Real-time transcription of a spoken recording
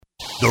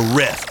The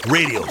Ref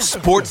Radio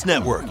Sports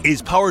Network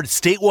is powered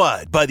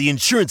statewide by the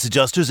insurance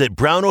adjusters at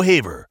Brown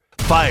O'Haver.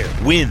 Fire,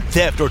 wind,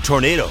 theft, or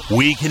tornado,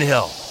 we can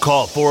help.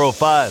 Call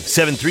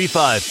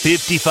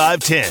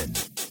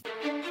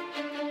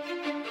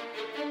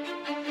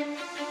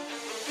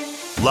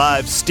 405-735-5510.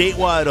 Live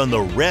statewide on the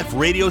Ref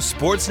Radio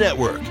Sports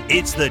Network,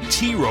 it's the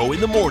T-Row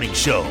in the Morning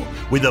Show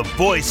with the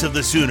voice of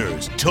the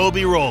Sooners,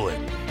 Toby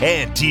Rowland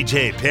and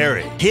TJ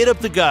Perry. Hit up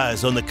the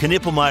guys on the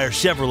Knippelmeyer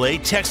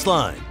Chevrolet text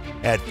line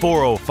at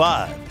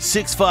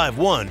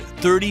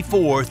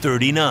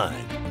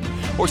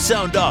 405-651-3439. Or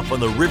sound off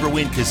on the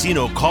Riverwind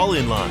Casino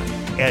call-in line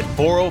at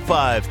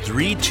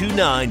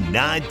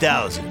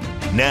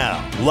 405-329-9000.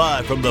 Now,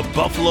 live from the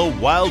Buffalo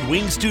Wild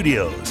Wings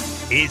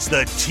Studios, it's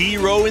the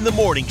T-Row in the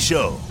Morning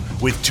Show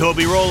with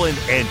Toby Rowland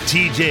and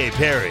TJ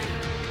Perry.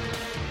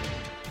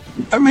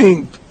 I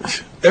mean,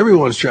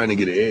 everyone's trying to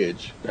get an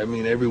edge. I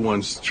mean,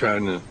 everyone's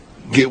trying to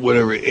get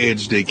whatever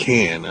edge they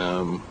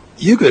can.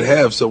 You could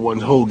have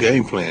someone's whole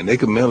game plan. They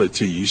could mail it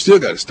to you. You still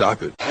got to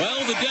stop it.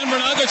 Well, the Denver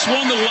Nuggets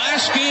won the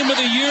last game of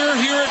the year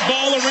here at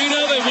Ball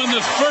Arena. They won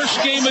the first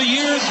game of the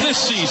year this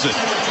season.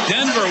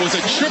 Denver with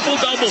a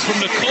triple-double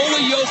from Nikola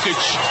Jokic.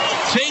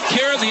 Take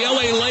care of the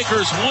L.A.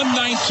 Lakers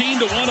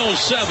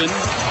 119-107.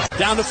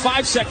 Down to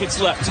 5 seconds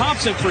left.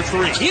 Thompson for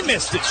three. He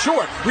missed it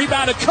short.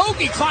 Rebounded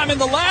Kogi climbing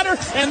the ladder,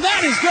 and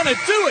that is going to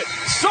do it.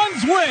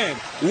 Suns win.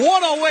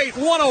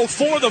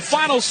 108-104 the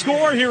final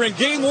score here in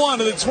Game 1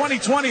 of the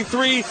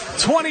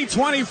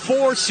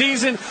 2023-2024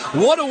 season.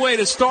 What a way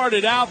to start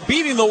it out,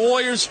 beating the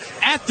Warriors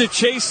at the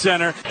Chase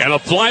Center. And a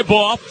fly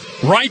ball,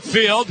 right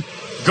field,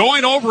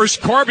 going over is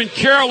Corbin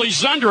Carroll.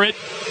 He's under it.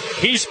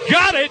 He's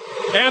got it.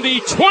 And the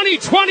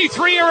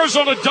 2023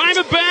 Arizona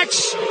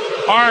Diamondbacks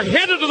are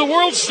headed to the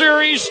World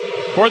Series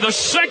for the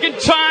second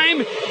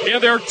time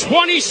in their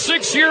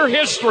 26-year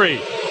history.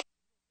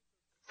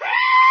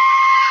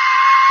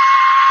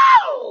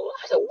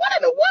 What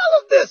in the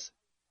world is this?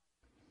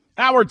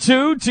 Hour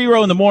 2,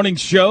 T-Row in the Morning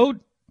Show,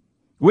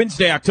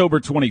 Wednesday, October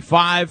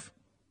 25.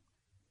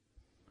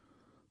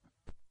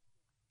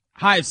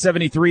 High of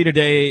 73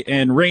 today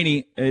and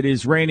rainy. It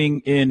is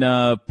raining in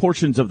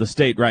portions of the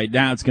state right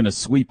now. It's going to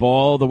sweep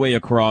all the way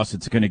across.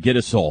 It's going to get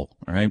us all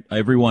right?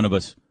 Every one of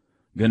us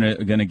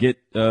gonna get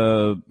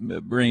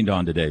rained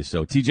on today.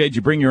 So, TJ, did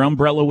you bring your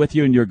umbrella with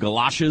you and your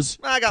galoshes?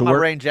 I got my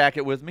rain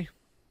jacket with me.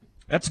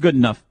 That's good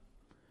enough.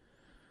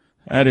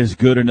 That is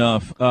good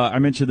enough. I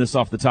mentioned this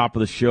off the top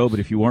of the show, but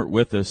if you weren't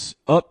with us,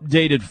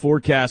 updated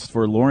forecast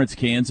for Lawrence,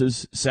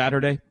 Kansas,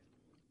 Saturday.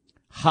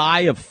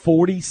 High of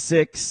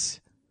 46,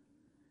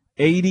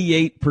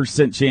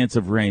 88% chance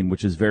of rain,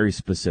 which is very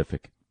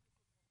specific.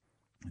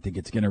 I think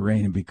it's going to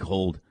rain and be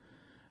cold.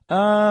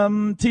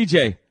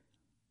 TJ.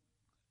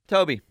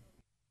 Toby.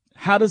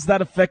 How does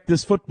that affect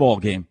this football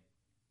game?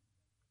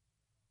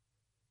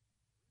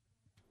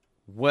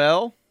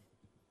 Well,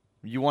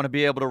 you want to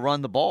be able to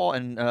run the ball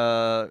and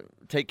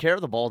take care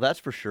of the ball, that's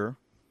for sure.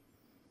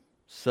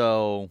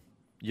 So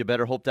you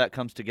better hope that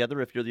comes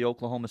together if you're the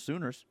Oklahoma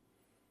Sooners.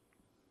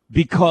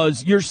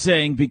 Because you're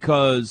saying you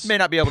may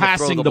not be able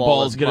passing to throw the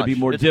ball is going to be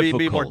more difficult.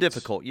 Be more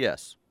difficult,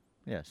 yes.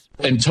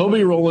 And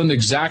Toby Rowland,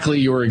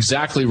 you're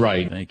exactly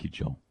right. Thank you,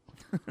 Joel.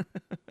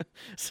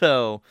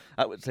 So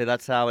I would say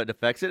that's how it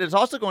affects it. It's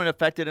also going to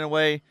affect it in a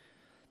way.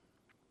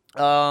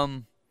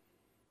 How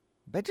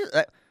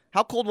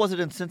cold was it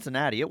in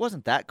Cincinnati? It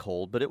wasn't that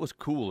cold, but it was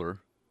cooler.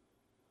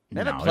 They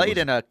haven't played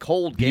in a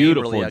cold game,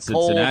 beautiful really. In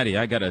Cincinnati.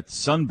 I got a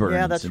sunburn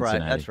in Cincinnati.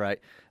 Yeah, that's right.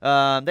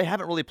 They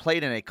haven't really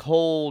played in a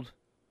cold,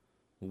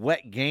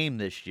 wet game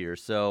this year.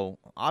 So,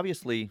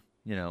 obviously,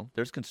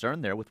 there's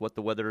concern there with what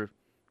the weather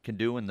can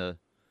do and the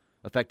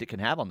effect it can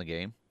have on the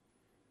game.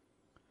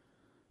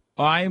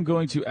 I am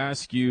going to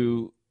ask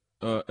you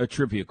a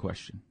trivia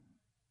question.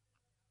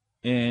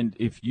 And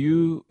if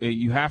you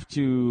have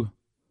to,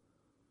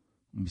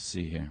 let me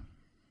see here.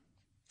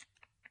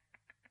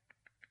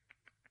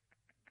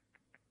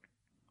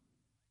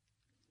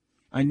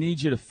 I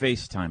need you to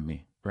FaceTime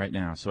me right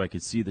now so I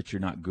can see that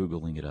you're not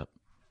Googling it up.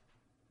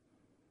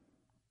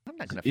 I'm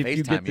not going to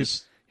FaceTime you.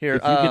 If you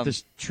get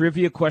this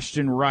trivia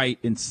question right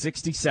in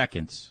 60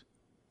 seconds,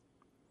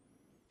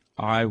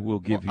 I will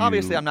give you...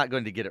 Obviously, I'm not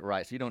going to get it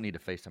right, so you don't need to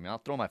FaceTime me. I'll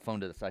throw my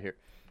phone to the side here.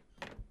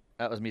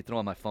 That was me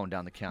throwing my phone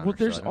down the counter. Well,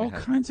 there's all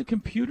kinds of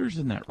computers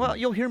in that room. Well,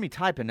 you'll hear me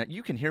typing.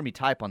 You can hear me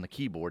type on the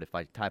keyboard if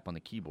I type on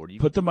the keyboard.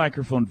 Put the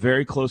microphone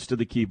very close to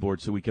the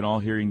keyboard so we can all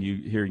hear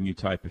you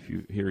type if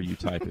you're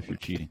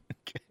cheating.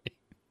 Okay.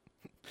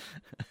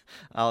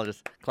 I'll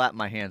just clap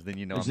my hands, then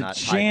There's I'm not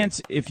There's a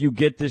chance typing. If you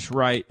get this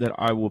right that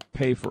I will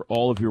pay for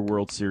all of your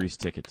World Series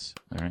tickets.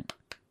 All right?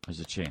 There's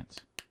a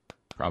chance.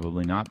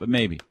 Probably not, but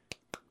maybe.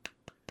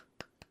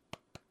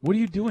 What are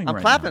you doing right now?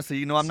 I'm clapping so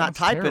I'm not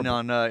typing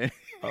terrible. on...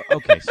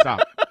 Okay, stop.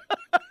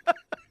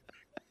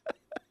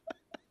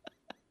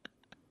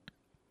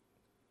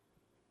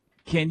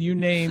 Can you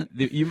name –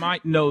 you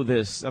might know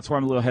this. That's why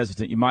I'm a little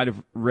hesitant. You might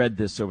have read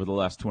this over the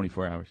last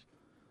 24 hours.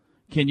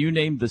 Can you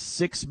name the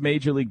 6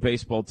 Major League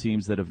Baseball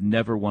teams that have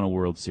never won a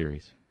World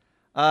Series?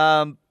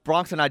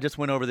 Bronx and I just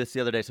went over this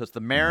the other day. So it's the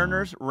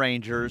Mariners,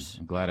 Rangers.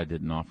 I'm glad I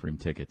didn't offer him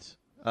tickets.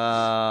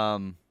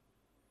 That's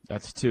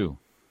That's 2.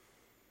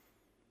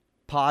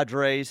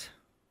 Padres.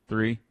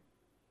 3.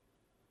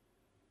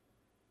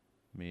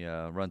 Let me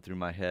run through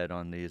my head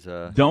on these.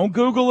 Don't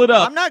Google it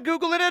up. I'm not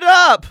Googling it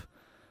up.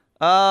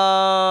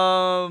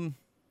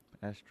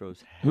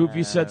 Astros. Who have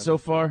you said so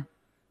far?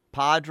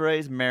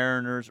 Padres,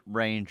 Mariners,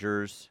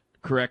 Rangers.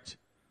 Correct.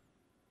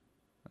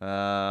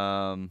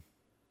 Now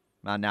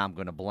I'm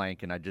going to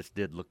blank, and I just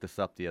did look this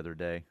up the other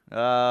day.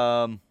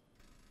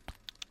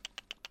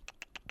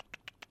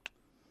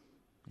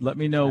 Let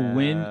me know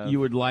when you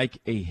would like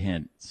a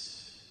hint.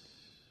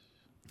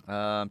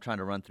 I'm trying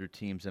to run through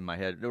teams in my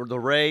head. The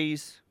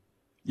Rays.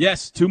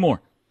 Yes, 2 more.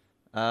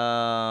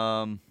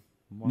 Never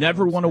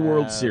Marlins won a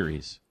World have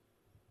Series.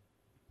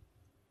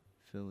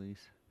 Phillies.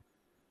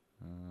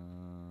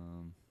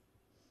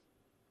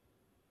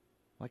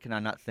 Why can I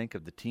not think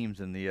of the teams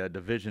in the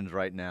divisions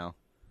right now?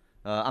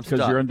 I'm stuck.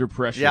 Because you're under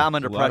pressure. Yeah, I'm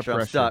under A lot of pressure.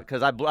 I'm stuck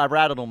because I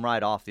rattled them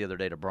right off the other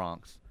day to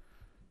Bronx.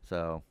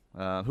 So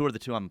who are the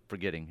 2 I'm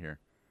forgetting here?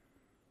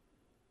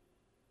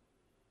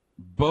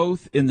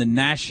 Both in the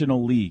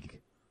National League.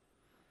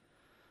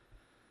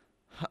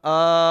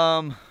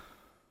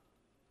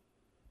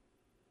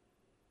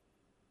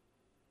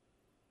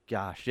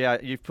 Gosh, yeah,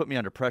 you've put me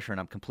under pressure, and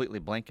I'm completely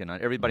blanking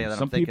on everybody that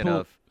Some I'm thinking people,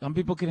 of. Some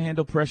people can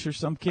handle pressure,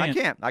 some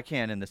can't. I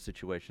can in this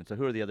situation. So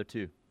who are the other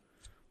 2?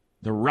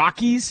 The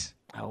Rockies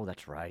Oh,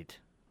 that's right.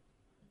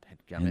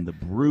 and the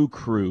Brew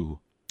Crew.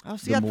 Oh,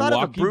 see, the I thought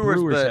of the Milwaukee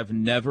Brewers, but have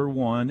never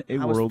won a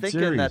I was World thinking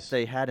Series. that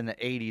they had in the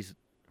 80s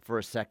for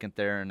a second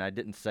there, and I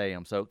didn't say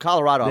them. So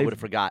Colorado, I would have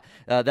forgot.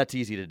 That's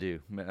easy to do.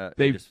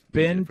 They've just easy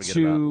been forget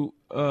to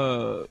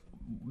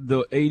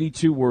the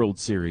 82 World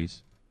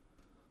Series.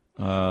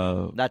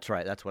 That's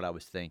right. That's what I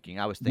was thinking.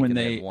 I was thinking when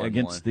they they won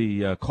against one.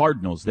 the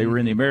Cardinals. They were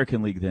in the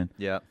American League then.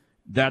 Yeah.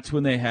 That's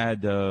when they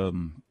had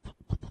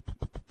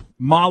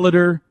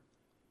Molitor,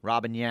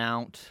 Robin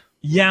Yount.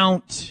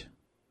 Yount.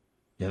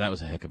 Yeah, that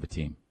was a heck of a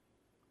team.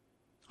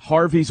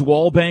 Harvey's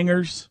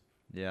Wallbangers,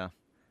 Yeah.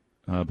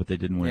 but they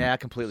didn't win. Yeah,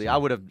 completely. So- I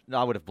would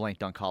have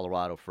blanked on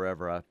Colorado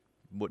forever. I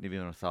wouldn't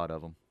even have thought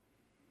of them.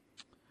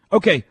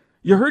 Okay,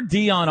 you heard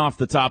Dion off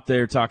the top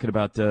there talking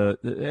about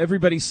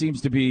everybody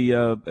seems to be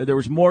there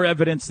was more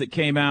evidence that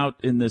came out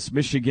in this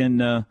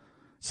Michigan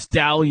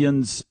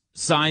Stallions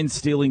sign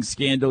stealing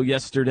scandal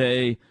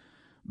yesterday.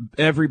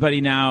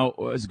 Everybody now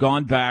has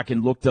gone back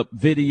and looked up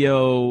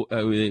video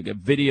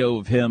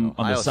of him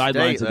on the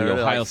sidelines of the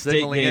Ohio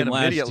State game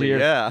last year.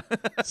 Yeah.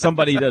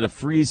 Somebody did a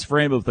freeze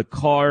frame of the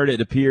card.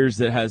 It appears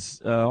that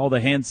has all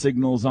the hand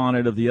signals on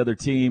it of the other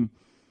team.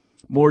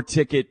 More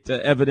ticket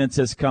evidence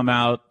has come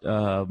out.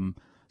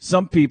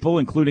 Some people,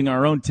 including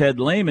our own Ted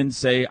Lehman,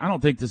 say, I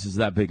don't think this is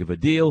that big of a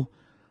deal.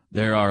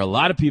 There are a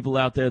lot of people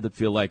out there that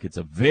feel like it's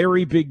a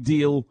very big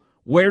deal.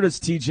 Where does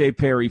TJ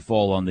Perry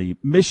fall on the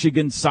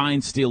Michigan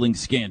sign-stealing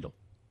scandal?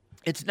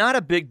 It's not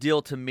a big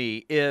deal to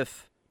me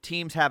if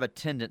teams have a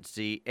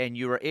tendency and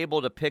you are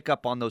able to pick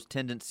up on those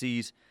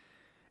tendencies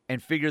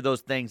and figure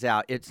those things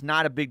out. It's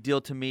not a big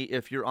deal to me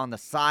if you're on the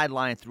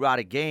sideline throughout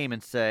a game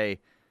and say,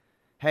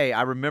 hey,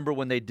 I remember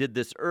when they did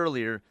this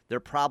earlier.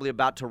 They're probably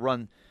about to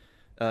run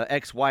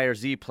X, Y, or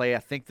Z play. I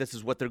think this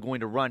is what they're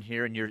going to run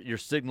here, and you're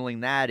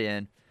signaling that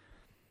in.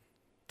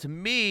 To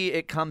me,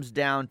 it comes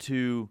down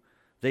to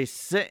they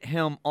sent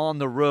him on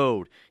the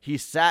road. He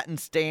sat in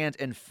stands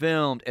and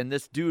filmed, and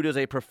this dude is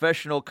a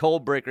professional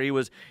code breaker. He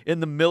was in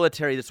the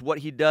military. That's what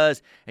he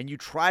does. And you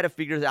try to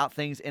figure out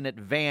things in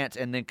advance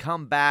and then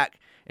come back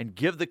and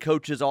give the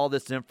coaches all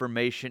this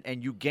information,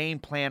 and you game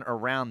plan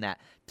around that.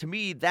 To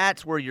me,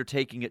 that's where you're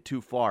taking it too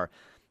far.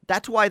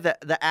 That's why the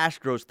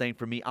Astros thing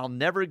for me, I'll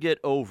never get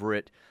over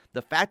it.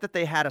 The fact that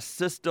they had a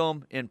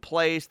system in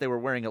place, they were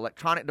wearing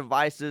electronic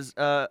devices,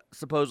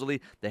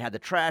 supposedly. They had the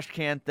trash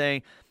can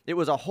thing. It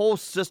was a whole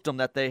system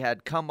that they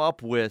had come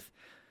up with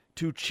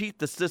to cheat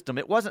the system.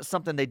 It wasn't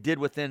something they did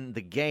within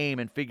the game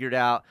and figured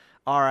out,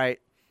 all right,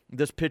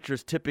 this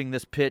pitcher's tipping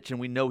this pitch and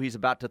we know he's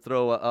about to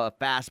throw a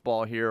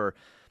fastball here or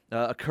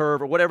a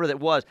curve or whatever that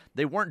was.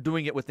 They weren't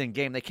doing it within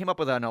game. They came up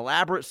with an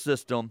elaborate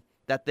system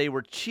that they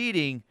were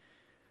cheating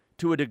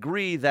to a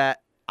degree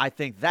that I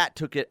think that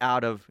took it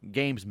out of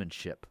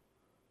gamesmanship.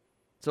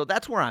 So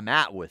that's where I'm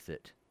at with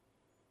it.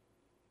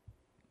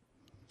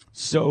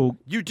 So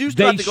you do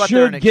still they have to go out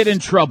there and should get in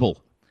trouble.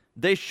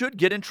 They should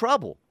get in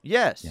trouble.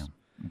 Yes. Yeah.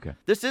 Okay.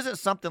 This isn't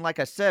something, like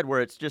I said,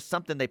 where it's just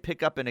something they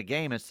pick up in a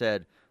game and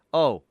said,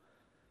 oh,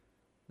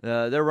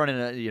 they're running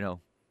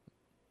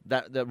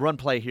that run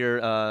play here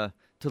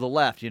to the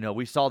left.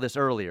 We saw this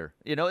earlier.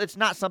 It's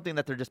not something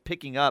that they're just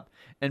picking up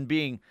and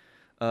being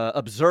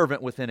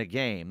observant within a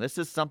game. This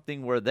is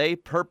something where they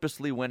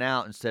purposely went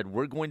out and said,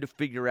 we're going to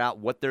figure out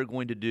what they're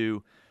going to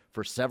do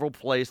for several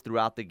plays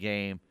throughout the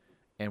game,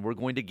 and we're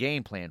going to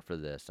game plan for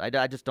this.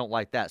 I just don't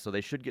like that, so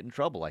they should get in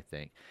trouble, I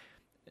think.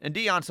 And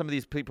Dion, some of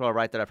these people are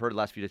right that I've heard the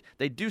last few days.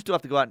 They do still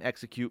have to go out and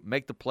execute,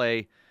 make the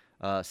play,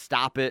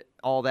 stop it,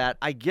 all that.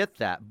 I get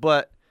that.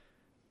 But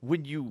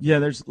Yeah,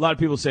 there's a lot of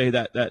people say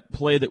that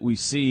play that we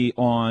see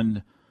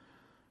on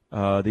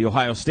the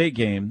Ohio State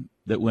game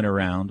that went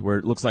around, where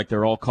it looks like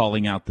they're all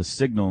calling out the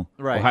signal.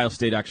 Right. Ohio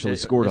State actually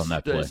scored on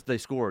that play. They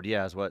scored,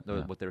 is what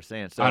they're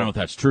saying. So, I don't know if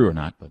that's true or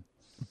not,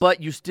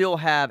 but you still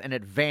have an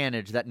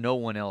advantage that no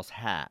one else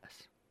has.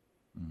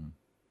 Mm-hmm.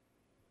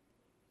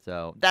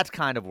 So that's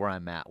kind of where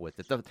I'm at with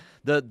it.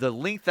 The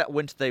length at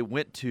which they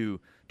went to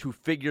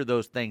figure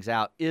those things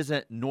out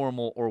isn't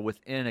normal or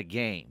within a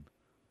game.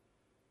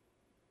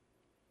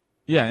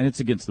 Yeah, and it's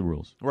against the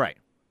rules. Right.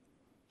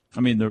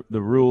 I mean,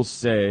 the rules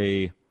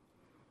say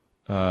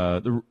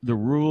the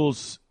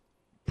rules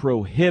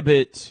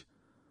prohibit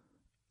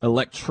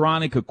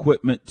electronic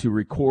equipment to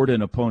record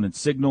an opponent's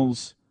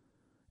signals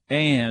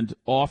and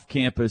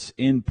off-campus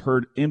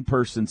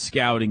in-person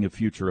scouting of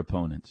future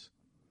opponents.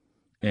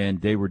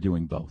 And they were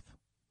doing both,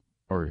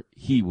 or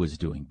he was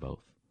doing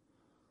both.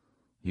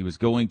 He was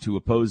going to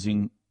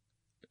opposing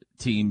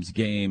teams'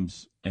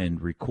 games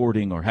and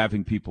recording or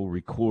having people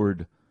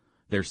record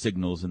their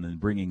signals and then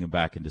bringing them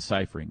back and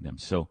deciphering them.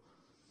 So,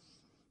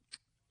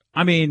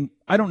 I mean,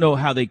 I don't know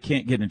how they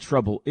can't get in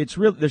trouble. It's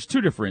really, there's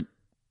two different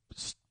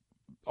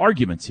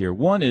arguments here.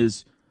 One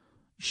is,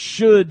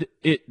 should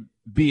it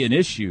be an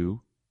issue?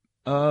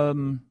 I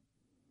mean,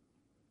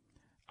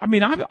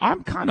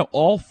 I'm kind of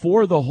all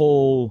for the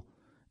whole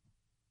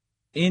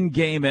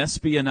in-game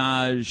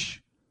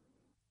espionage,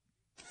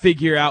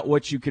 figure out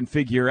what you can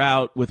figure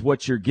out with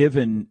what you're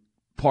given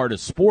part of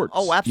sports.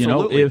 Oh,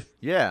 absolutely. You know,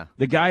 if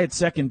the guy at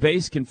second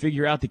base can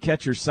figure out the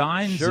catcher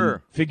signs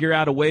and figure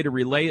out a way to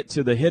relay it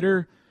to the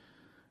hitter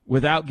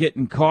without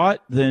getting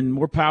caught, then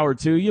more power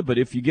to you. But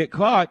if you get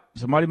caught,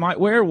 somebody might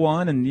wear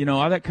one, and you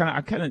know that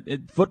kind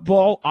of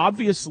football.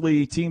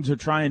 Obviously, teams are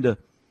trying to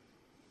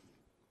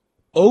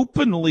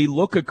openly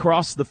look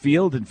across the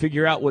field and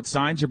figure out what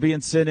signs are being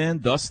sent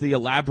in, thus the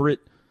elaborate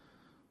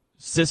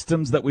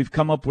systems that we've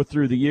come up with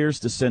through the years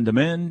to send them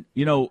in.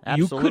 You know,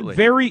 Absolutely. You could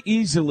very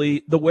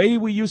easily, the way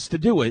we used to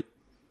do it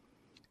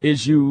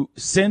is you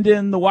send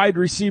in the wide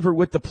receiver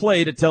with the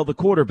play to tell the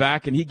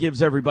quarterback, and he gives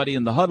everybody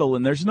in the huddle,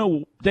 and there's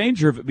no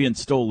danger of it being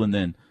stolen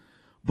then.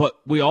 But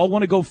we all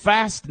want to go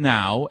fast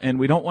now, and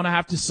we don't want to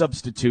have to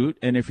substitute,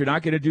 and if you're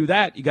not going to do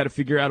that, you got to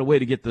figure out a way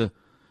to get the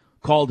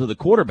call to the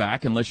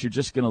quarterback unless you're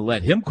just going to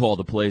let him call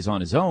the plays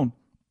on his own.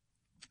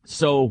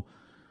 So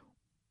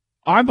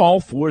I'm all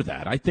for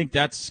that. I think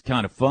that's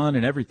kind of fun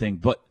and everything.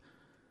 But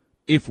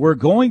if we're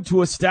going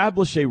to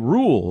establish a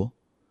rule,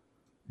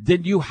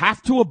 then you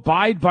have to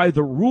abide by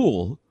the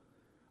rule.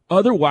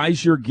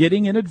 Otherwise, you're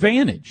getting an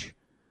advantage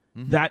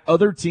that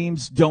other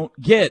teams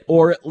don't get,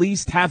 or at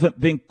least haven't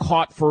been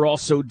caught for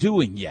also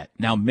doing yet.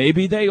 Now,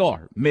 maybe they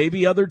are.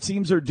 Maybe other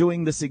teams are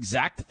doing this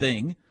exact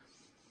thing.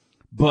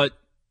 But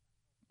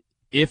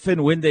if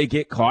and when they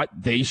get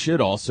caught, they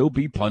should also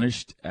be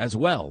punished as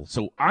well.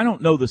 So I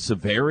don't know the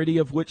severity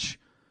of which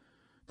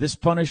this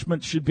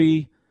punishment should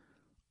be.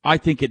 I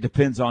think it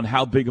depends on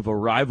how big of a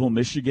rival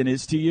Michigan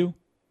is to you.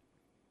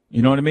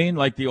 You know what I mean?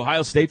 Like the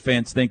Ohio State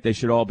fans think they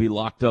should all be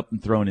locked up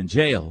and thrown in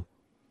jail.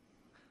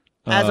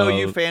 As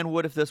OU fan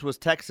would if this was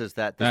Texas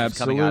that this was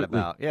coming out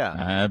about. Yeah.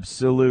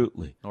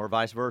 Absolutely. Or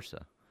vice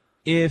versa.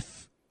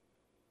 If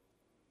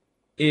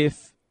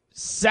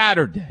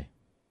Saturday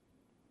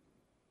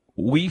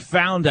we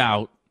found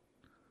out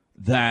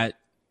that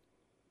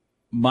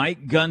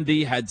Mike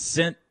Gundy had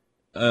sent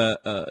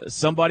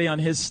somebody on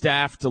his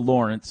staff to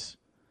Lawrence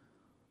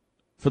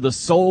for the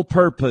sole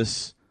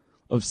purpose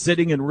of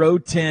sitting in row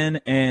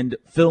 10 and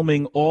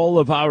filming all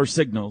of our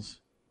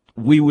signals,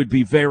 we would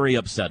be very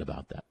upset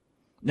about that.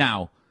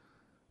 Now,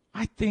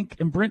 I think,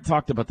 and Brent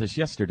talked about this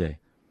yesterday,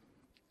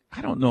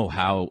 I don't know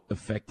how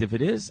effective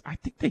it is. I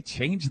think they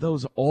change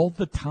those all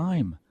the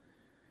time.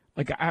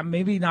 Like,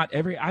 maybe not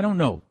every, I don't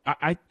know.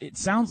 It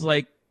sounds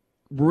like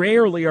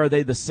rarely are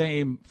they the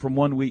same from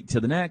one week to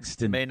the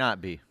next. And may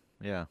not be,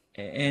 yeah.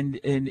 And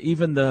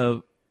even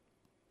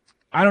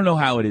I don't know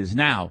how it is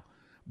now,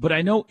 but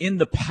I know in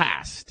the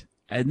past,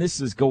 and this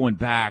is going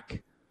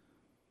back,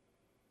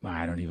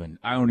 I don't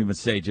even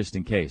say just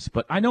in case,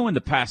 but I know in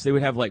the past they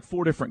would have like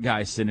 4 different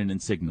guys sending in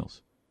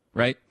signals,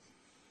 right?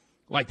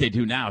 Like they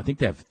do now. I think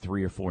they have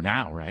 3 or 4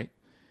 now, right?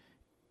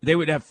 They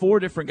would have 4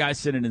 different guys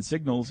sending in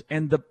signals,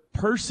 and the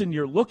person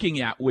you're looking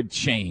at would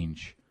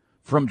change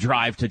from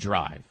drive to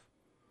drive.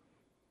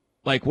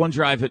 Like one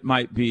drive it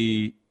might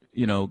be,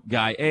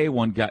 guy A,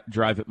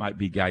 drive it might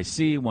be guy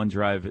C, one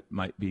drive it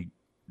might be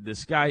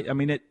this guy. I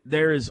mean,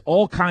 there is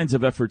all kinds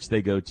of efforts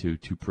they go to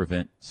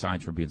prevent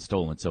signs from being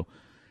stolen. So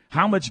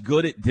how much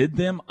good it did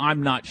them,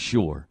 I'm not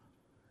sure.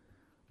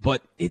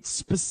 But it's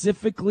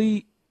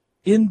specifically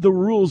in the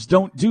rules,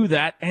 don't do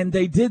that, and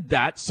they did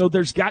that, so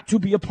there's got to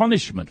be a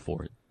punishment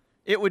for it.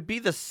 It would be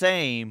the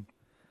same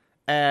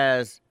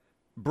as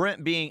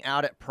Brent being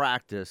out at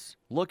practice,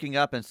 looking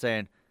up and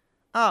saying,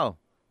 oh,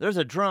 there's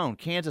a drone.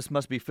 Kansas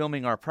must be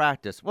filming our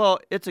practice. Well,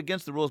 it's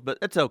against the rules, but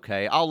it's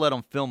okay. I'll let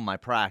them film my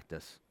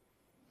practice.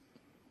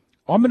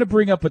 I'm going to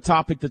bring up a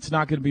topic that's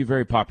not going to be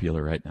very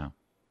popular right now.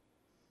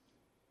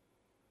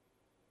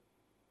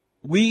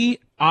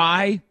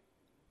 I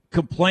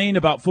complain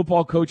about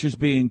football coaches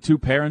being too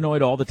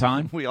paranoid all the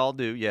time? We all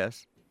do,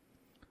 yes.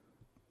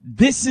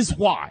 This is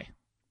why.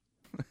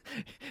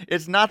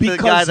 It's not the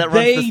guy that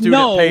runs the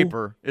student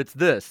paper. It's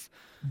this.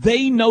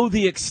 They know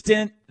the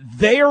extent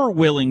they're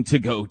willing to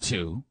go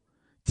to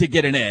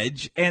get an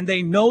edge, and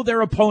they know their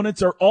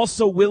opponents are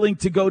also willing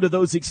to go to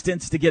those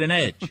extents to get an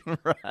edge.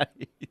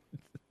 Right.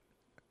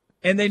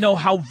 And they know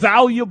how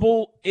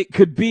valuable it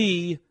could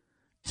be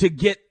to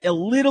get a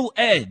little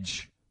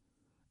edge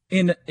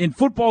in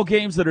football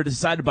games that are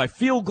decided by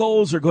field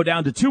goals or go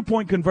down to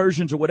 2-point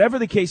conversions or whatever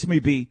the case may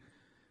be.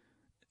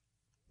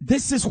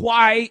 This is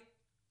why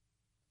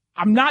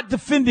I'm not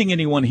defending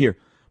anyone here,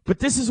 but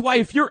this is why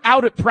if you're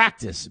out at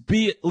practice,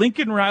 be it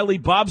Lincoln Riley,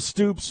 Bob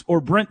Stoops, or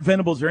Brent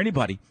Venables or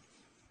anybody,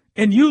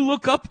 and you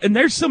look up and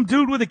there's some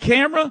dude with a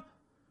camera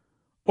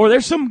or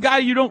there's some guy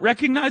you don't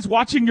recognize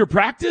watching your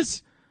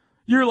practice,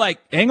 you're like,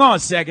 hang on a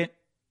second.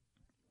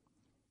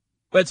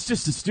 That's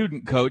just a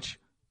student, coach.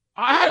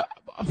 I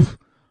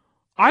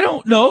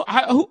don't know.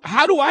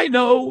 How do I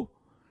know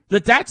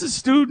that that's a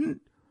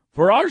student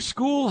for our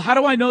school? How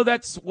do I know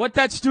that's what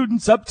that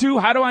student's up to?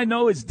 How do I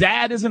know his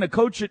dad isn't a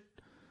coach at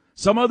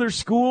some other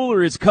school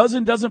or his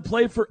cousin doesn't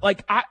play for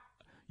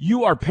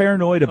you are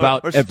paranoid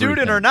about everything.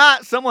 Student or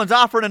not, someone's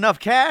offering enough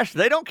cash.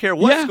 They don't care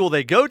what school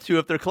they go to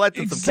if they're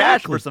collecting some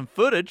cash for some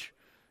footage.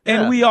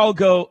 And we all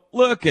go,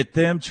 look at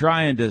them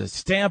trying to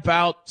stamp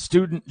out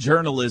student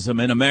journalism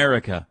in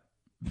America.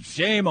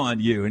 Shame on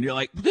you. And you're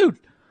like, dude,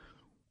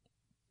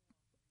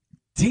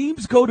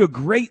 teams go to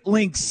great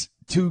lengths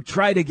to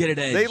try to get an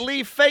edge. They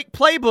leave fake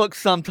playbooks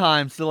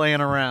sometimes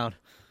laying around.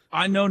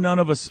 I know none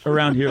of us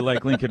around here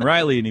like Lincoln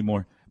Riley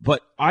anymore,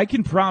 but I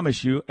can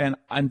promise you, and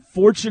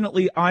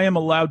unfortunately I am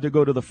allowed to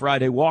go to the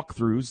Friday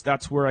walkthroughs.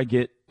 That's where I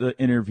get the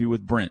interview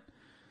with Brent.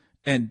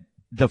 And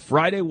the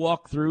Friday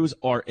walkthroughs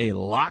are a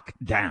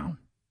lockdown.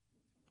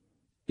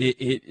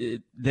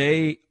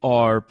 They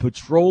are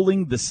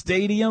patrolling the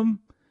stadium.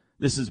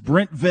 This is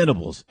Brent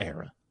Venables'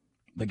 era,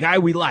 the guy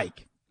we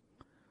like.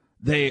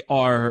 They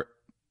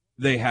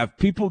have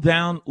people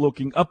down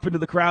looking up into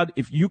the crowd.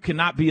 If you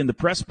cannot be in the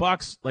press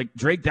box, like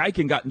Drake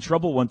Dykin got in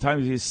trouble one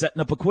time, he's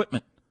setting up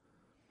equipment.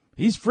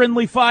 He's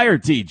friendly fire,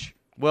 Teach.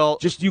 Well,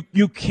 just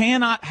you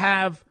cannot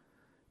have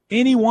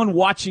anyone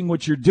watching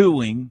what you're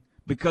doing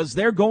because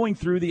they're going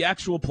through the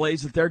actual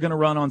plays that they're going to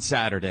run on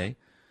Saturday.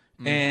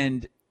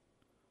 And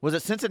was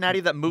it Cincinnati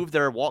that moved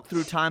their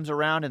walkthrough times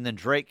around, and then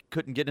Drake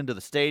couldn't get into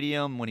the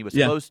stadium when he was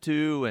supposed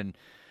to, and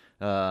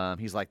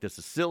he's like, "This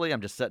is silly.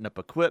 I'm just setting up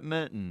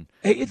equipment." And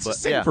hey, it's the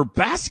same for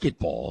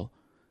basketball.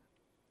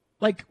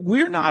 Like,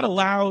 we're not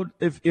allowed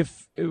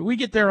if we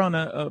get there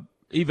on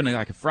even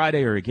like a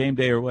Friday or a game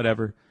day or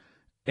whatever,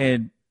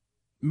 and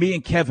me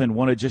and Kevin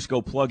want to just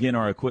go plug in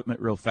our equipment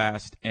real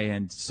fast,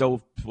 and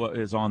so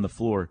is on the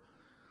floor.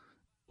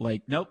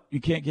 Like, nope,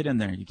 you can't get in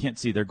there. You can't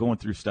see. They're going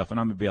through stuff, and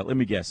I'm gonna be out. Let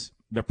me guess.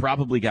 They're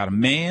probably got a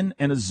man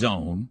and a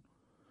zone,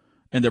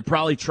 and they're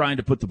probably trying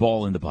to put the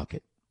ball in the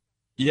bucket.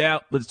 Yeah,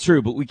 that's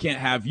true, but we can't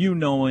have you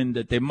knowing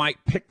that they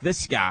might pick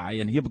this guy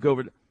and he'll go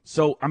over.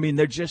 So, I mean,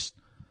 it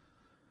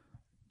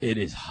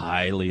is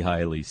highly,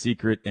 highly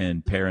secret,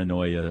 and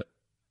paranoia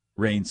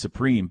reigns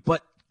supreme.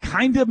 But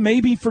kind of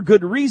maybe for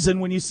good reason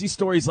when you see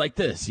stories like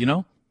this, you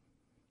know?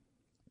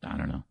 I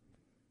don't know.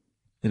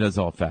 It is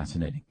all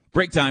fascinating.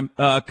 Break time.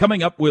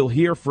 Coming up, we'll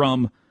hear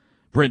from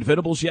Brent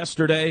Venables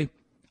yesterday.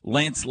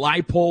 Lance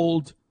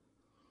Leipold,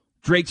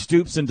 Drake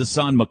Stoops, and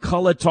Dasan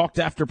McCullough talked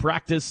after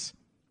practice.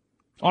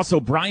 Also,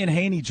 Brian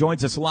Haney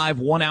joins us live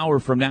 1 hour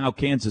from now.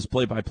 Kansas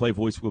play-by-play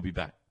voice will be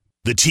back.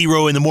 The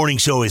T-Row in the Morning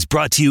Show is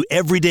brought to you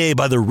every day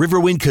by the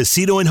Riverwind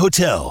Casino and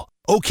Hotel,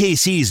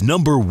 OKC's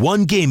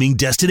 #1 gaming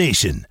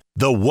destination.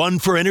 The one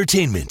for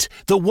entertainment,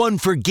 the one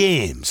for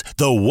games,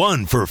 the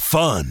one for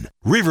fun.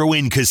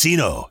 Riverwind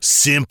Casino,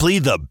 simply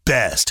the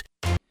best.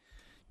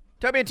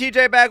 Toby and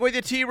TJ back with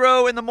you.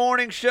 T-Row in the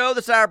Morning Show.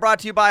 This hour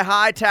brought to you by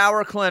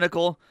Hightower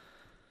Clinical.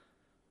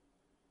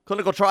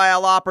 Clinical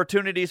trial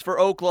opportunities for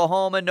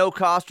Oklahoma. No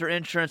cost or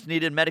insurance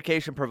needed.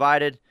 Medication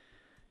provided.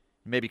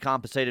 You may be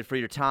compensated for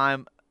your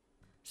time.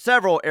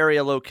 Several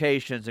area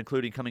locations,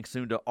 including coming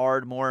soon to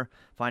Ardmore.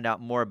 Find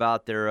out more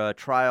about their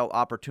trial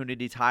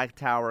opportunities.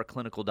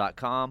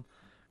 HightowerClinical.com.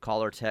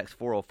 Call or text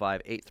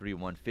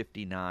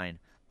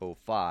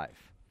 405-831-5905.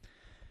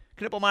 Knippelmeyer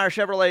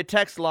Chevrolet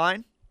text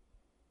line.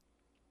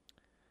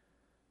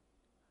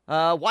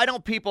 Why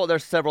don't people,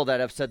 there's several that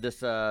have said this,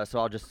 so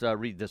I'll just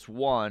read this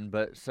one,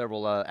 but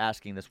several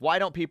asking this. Why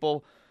don't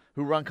people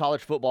who run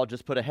college football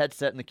just put a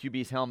headset in the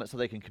QB's helmet so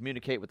they can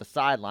communicate with the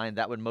sideline?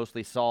 That would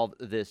mostly solve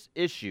this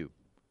issue.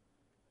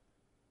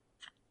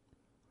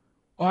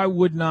 I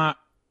would not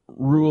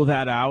rule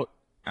that out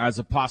as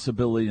a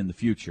possibility in the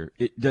future.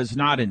 It does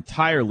not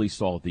entirely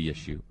solve the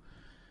issue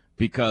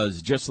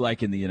because just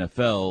like in the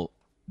NFL,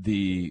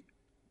 the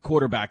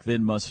quarterback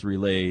then must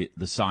relay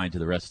the sign to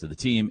the rest of the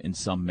team in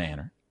some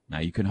manner. Now,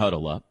 you can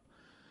huddle up.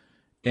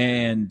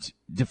 And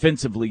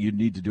defensively, you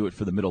need to do it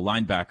for the middle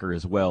linebacker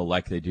as well,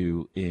 like they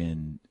do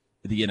in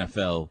the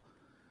NFL,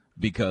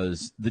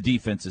 because the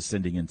defense is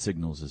sending in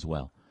signals as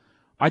well.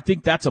 I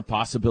think that's a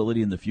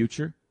possibility in the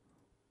future.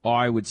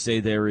 I would say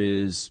there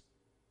is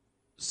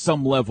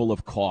some level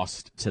of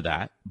cost to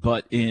that,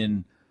 but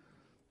in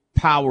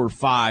Power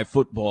 5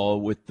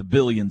 football with the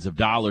billions of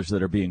dollars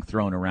that are being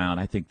thrown around,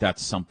 I think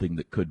that's something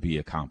that could be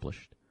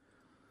accomplished.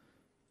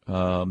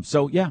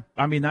 So yeah,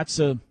 I mean that's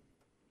a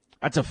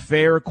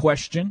fair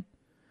question,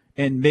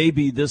 and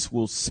maybe this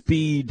will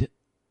speed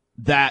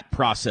that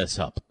process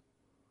up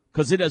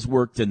because it has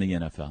worked in the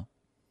NFL.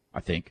 I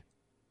think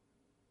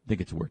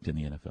it's worked in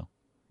the NFL.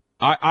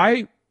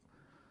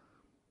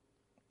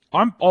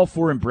 I'm all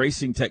for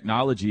embracing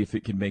technology if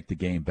it can make the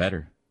game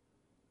better.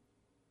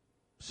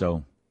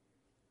 So,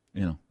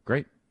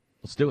 great.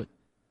 Let's do it.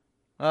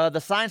 The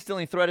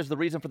sign-stealing threat is the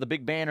reason for the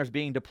big banners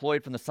being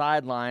deployed from the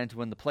sidelines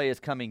when the play is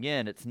coming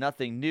in. It's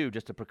nothing new,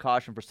 just a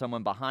precaution for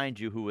someone behind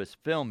you who is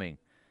filming.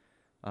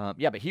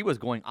 Yeah, but he was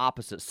going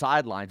opposite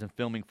sidelines and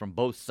filming from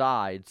both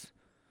sides.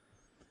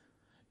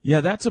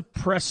 Yeah, that's a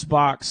press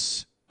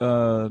box.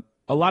 A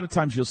lot of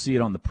times you'll see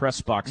it on the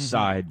press box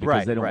side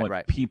because they don't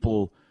want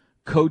people,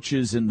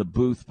 coaches in the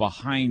booth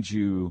behind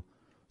you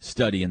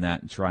studying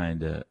that and trying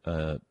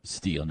to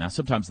steal. Now,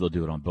 sometimes they'll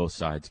do it on both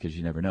sides because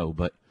you never know.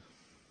 But,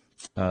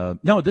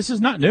 no, this is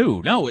not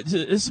new. No,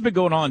 this has been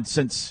going on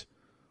since,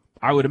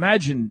 I would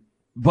imagine,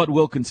 Bud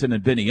Wilkinson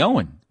and Benny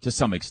Owen to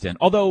some extent.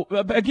 Although,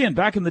 again,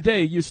 back in the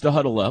day, you used to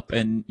huddle up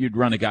and you'd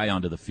run a guy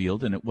onto the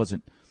field, and it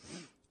wasn't,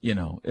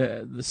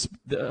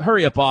 the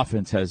hurry-up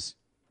offense has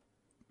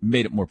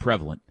made it more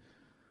prevalent.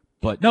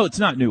 But, no, it's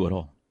not new at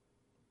all.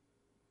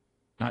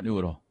 Not new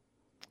at all.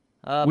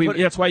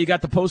 That's why you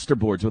got the poster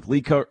boards with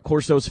Lee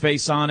Corso's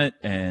face on it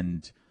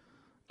and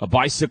a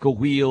bicycle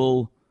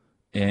wheel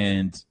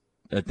and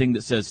a thing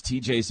that says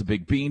TJ's a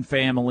Big Bean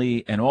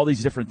family and all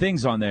these different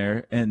things on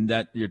there, and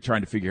that you're trying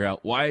to figure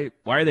out why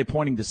are they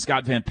pointing to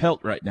Scott Van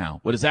Pelt right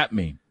now? What does that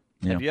mean?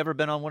 Have you ever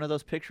been on one of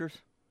those pictures?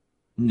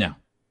 No. I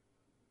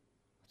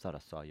thought I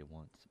saw you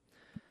once.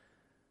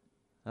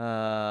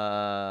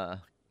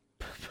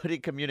 Putting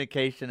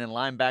communication in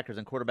linebackers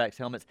and quarterbacks'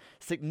 helmets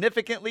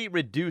significantly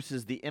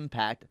reduces the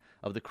impact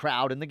of the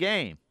crowd in the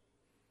game.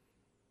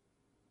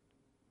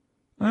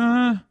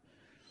 No,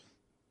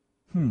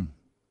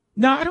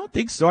 I don't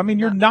think so. I mean,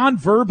 you're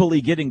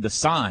non-verbally getting the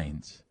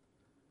signs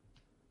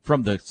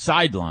from the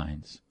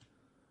sidelines.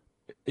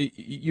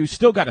 You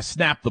still got to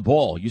snap the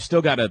ball. You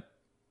still got to,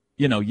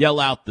 yell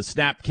out the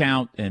snap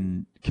count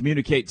and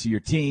communicate to your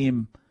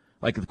team.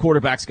 Like the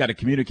quarterback's got to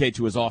communicate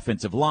to his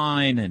offensive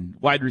line and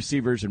wide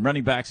receivers and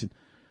running backs. And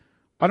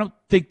I don't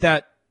think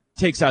that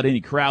takes out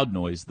any crowd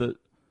noise.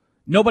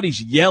 Nobody's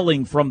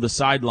yelling from the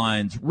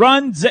sidelines,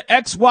 run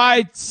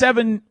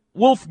XY7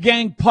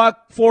 Wolfgang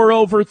puck 4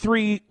 over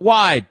 3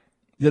 wide.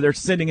 They're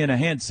sending in a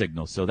hand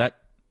signal. So that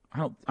I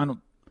don't.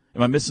 Am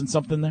I missing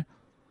something there?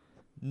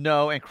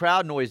 No, and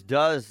crowd noise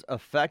does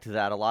affect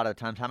that a lot of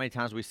times. How many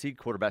times we see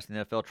quarterbacks in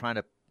the NFL trying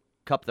to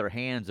cup their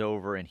hands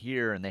over and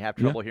hear, and they have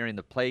trouble hearing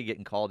the play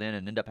getting called in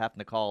and end up having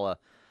to call a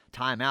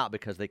timeout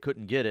because they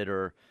couldn't get it,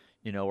 or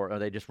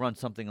they just run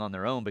something on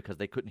their own because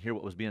they couldn't hear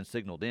what was being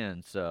signaled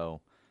in.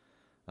 So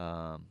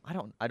I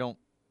don't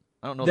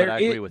know that I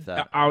agree with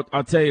that.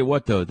 I'll tell you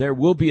what, though, there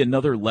will be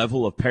another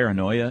level of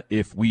paranoia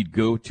if we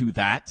go to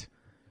that,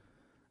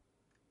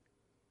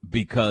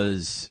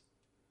 because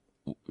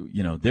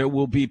there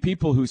will be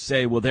people who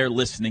say, well, they're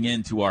listening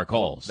in to our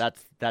calls.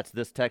 That's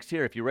this text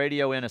here. If you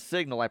radio in a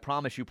signal, I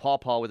promise you Paw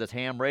Paw with his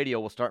ham radio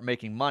will start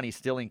making money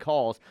stealing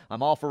calls.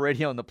 I'm all for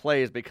radioing the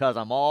plays because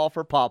I'm all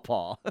for Paw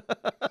Paw.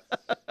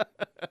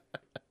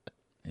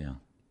 Yeah.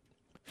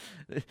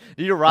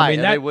 You're right. I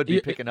mean, they would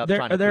be picking up.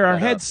 There are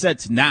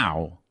headsets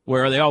now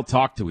where they all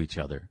talk to each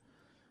other.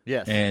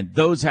 Yes. And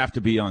those have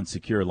to be on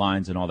secure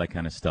lines and all that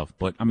kind of stuff.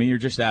 But, I mean, you're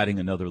just adding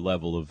another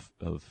level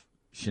of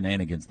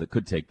shenanigans that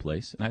could take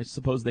place, and I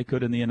suppose they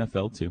could in the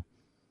NFL too.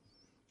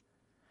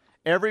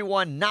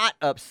 Everyone not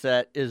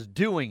upset is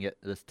doing it,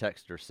 this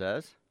texter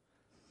says.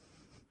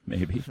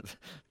 Maybe.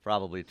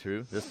 Probably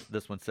true.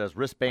 This one says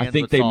wristbands I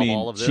think would they solve mean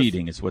all of this.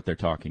 Cheating is what they're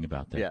talking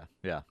about there.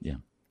 Yeah. Yeah.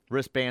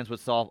 Wristbands would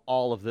solve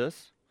all of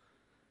this.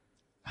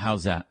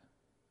 How's that?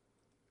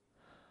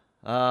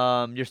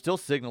 You're still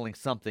signaling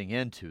something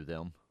into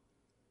them.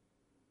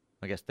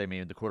 I guess they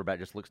mean the quarterback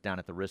just looks down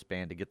at the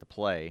wristband to get the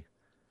play.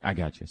 I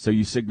got you. So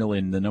you signal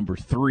in the number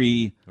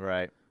 3.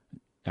 Right.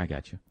 I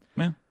got you.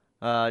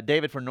 Yeah.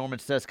 David from Norman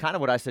says, kind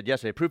of what I said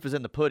yesterday. Proof is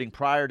in the pudding.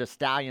 Prior to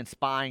Stallion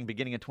spying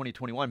beginning in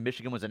 2021,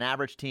 Michigan was an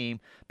average team.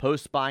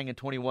 Post-spying in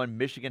 21,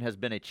 Michigan has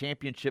been a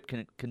championship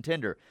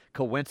contender.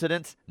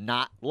 Coincidence?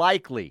 Not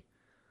likely.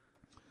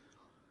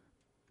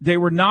 They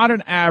were not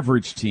an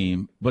average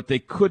team, but they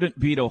couldn't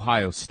beat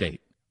Ohio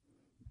State.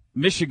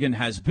 Michigan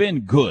has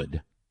been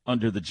good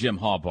under the Jim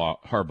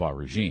Harbaugh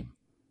regime.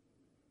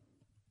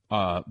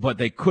 But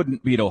they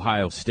couldn't beat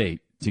Ohio State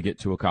to get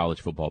to a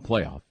college football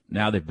playoff.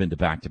 Now they've been to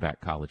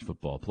back-to-back college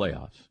football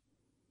playoffs.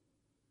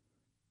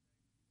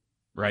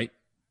 Right?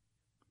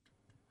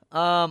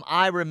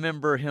 I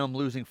remember him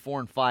losing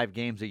 4 and 5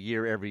 games a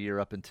year every year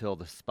up until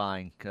the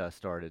spying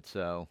started.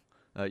 So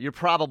you're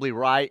probably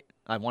right.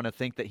 I want to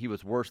think that he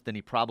was worse than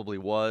he probably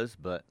was,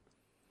 but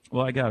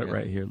Well, I got it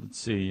right here. Let's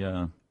see.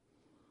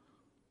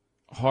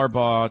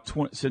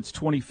 Harbaugh, since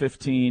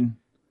 2015,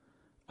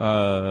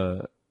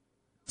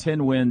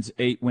 10 wins,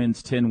 8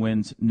 wins, 10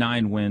 wins,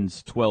 9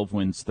 wins, 12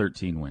 wins,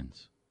 13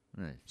 wins.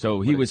 Nice.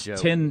 So he was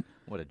 10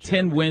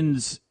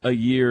 wins a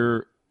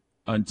year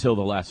until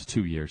the last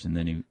 2 years, and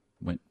then he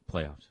went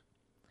playoffs.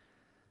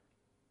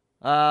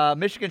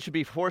 Michigan should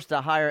be forced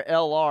to hire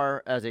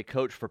LR as a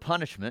coach for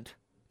punishment.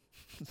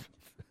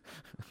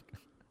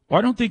 Well,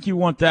 I don't think you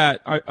want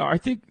that. I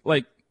think,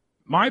 like,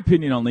 my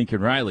opinion on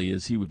Lincoln Riley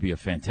is he would be a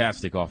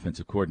fantastic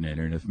offensive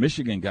coordinator. And if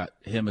Michigan got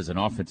him as an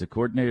offensive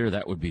coordinator,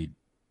 that would be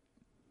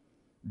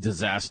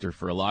disaster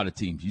for a lot of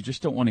teams. You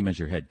just don't want him as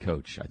your head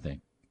coach, I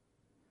think.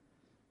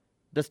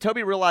 Does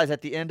Toby realize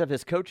at the end of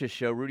his coach's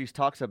show, Rudy's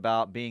talks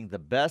about being the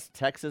best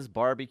Texas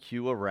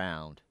barbecue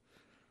around?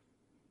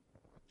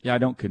 Yeah, I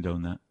don't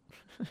condone that.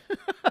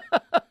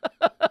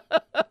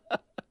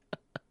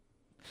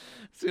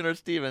 Sooner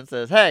Steven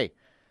says, hey,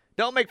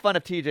 don't make fun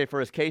of TJ for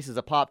his cases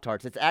of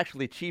Pop-Tarts. It's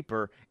actually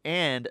cheaper,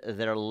 and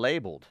they're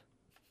labeled.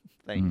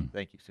 Thank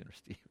you, Sooner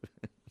Steven.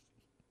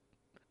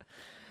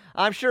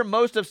 I'm sure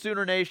most of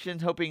Sooner Nation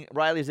hoping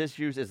Riley's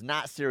issues is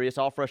not serious.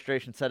 All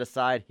frustration set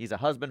aside. He's a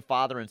husband,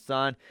 father, and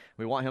son.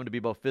 We want him to be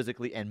both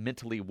physically and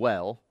mentally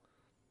well.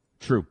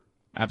 True.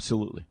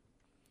 Absolutely.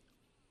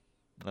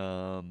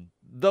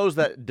 Those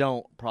that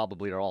don't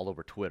probably are all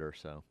over Twitter.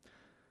 So,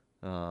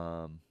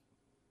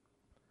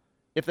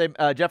 if they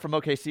Jeff from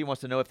OKC wants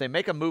to know if they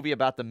make a movie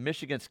about the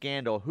Michigan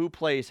scandal, who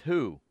plays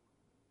who?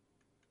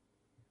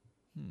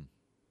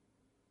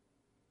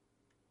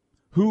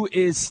 Who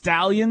is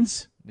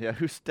Stallions? Yeah,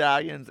 who's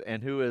Stallions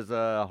and who is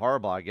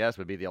Harbaugh, I guess,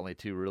 would be the only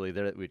two really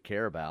that we'd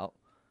care about.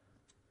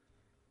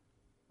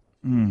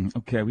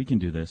 Okay, we can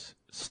do this.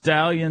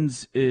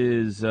 Stallions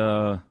is...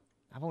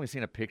 I've only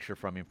seen a picture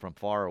from him from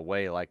far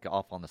away, like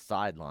off on the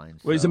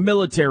sidelines. Well, he's a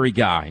military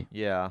guy.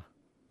 Yeah.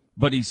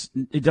 But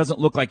it doesn't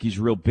look like he's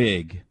real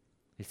big.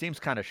 He seems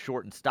kind of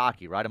short and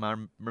stocky, right? Am I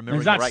remembering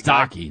he's not the right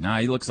stocky. guy?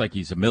 No, he looks like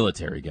he's a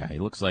military guy. He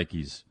looks like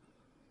he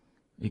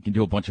can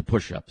do a bunch of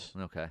push-ups.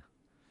 Okay.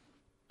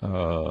 I'm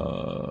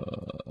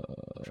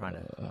trying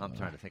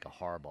to think of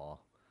Harbaugh.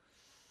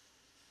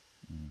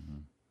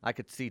 I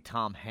could see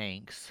Tom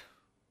Hanks.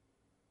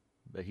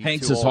 But he's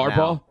Hanks too is old Harbaugh?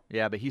 now.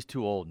 Yeah, but he's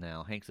too old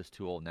now. Hanks is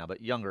too old now,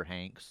 but younger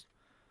Hanks.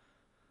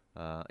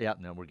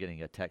 We're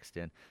getting a text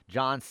in.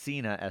 John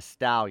Cena as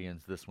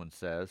Stallions, this one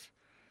says.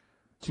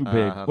 Too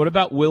big. What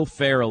about Will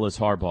Ferrell as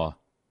Harbaugh?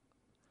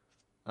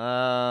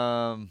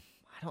 I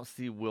don't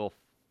see Will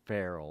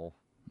Ferrell.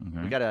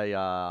 Okay. We got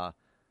a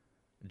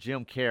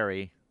Jim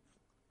Carrey.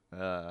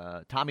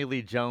 Tommy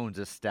Lee Jones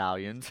as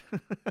Stallions.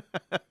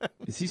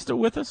 Is he still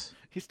with us?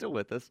 He's still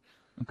with us.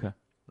 Okay.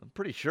 I'm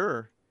pretty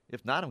sure.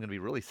 If not, I'm going to be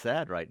really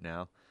sad right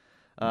now.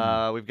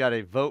 We've got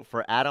a vote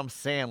for Adam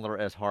Sandler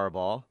as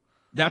Harbaugh.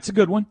 That's a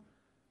good one.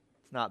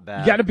 It's not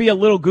bad. You got to be a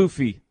little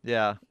goofy.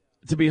 Yeah.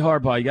 To be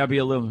Harbaugh, you got to be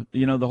a little,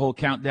 the whole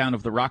countdown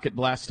of the rocket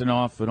blasting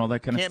off and all that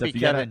kind of stuff. Can't be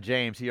Kevin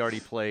James. He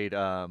already played,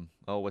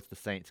 what's the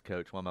Saints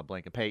coach? Why am I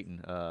blanking?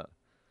 Peyton.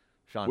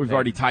 Sean We've Payton.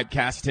 already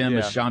typecast him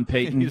as Sean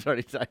Payton. He's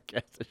already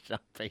typecast as Sean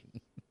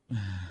Payton.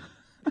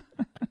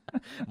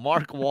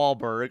 Mark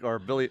Wahlberg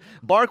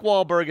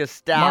as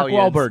Stallions.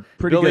 Mark Wahlberg,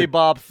 pretty Billy good.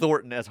 Bob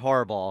Thornton as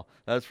Harbaugh.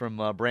 That's from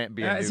Brant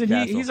B. in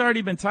Newcastle. He's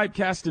already been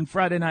typecast in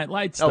Friday Night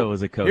Lights, though,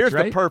 as a coach, here's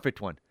right? the perfect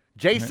one.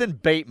 Jason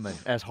Bateman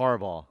as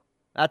Harbaugh.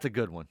 That's a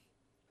good one.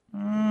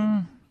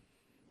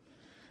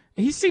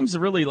 He seems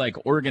really,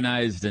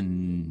 organized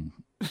and...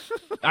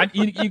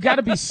 you got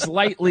to be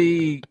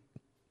slightly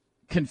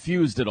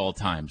confused at all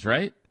times,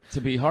 right? To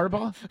be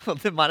Harbaugh? Well,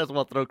 they might as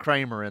well throw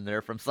Kramer in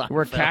there from Seinfeld.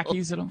 Wear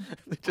khakis at all?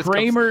 Just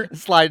Kramer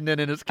sliding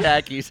in his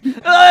khakis.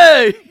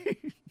 Hey!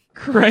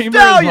 Kramer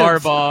Stallions! is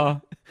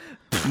Harbaugh.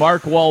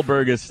 Mark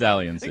Wahlberg is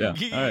Stallions. Yeah. All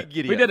right.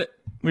 Giddy We up.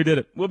 did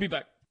it. We'll be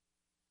back.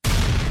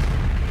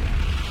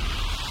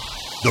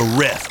 The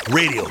Ref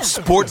Radio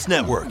Sports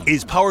Network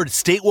is powered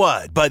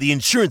statewide by the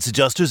insurance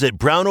adjusters at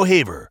Brown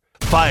O'Haver.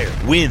 Fire,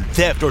 wind,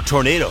 theft, or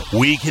tornado,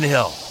 we can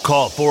help.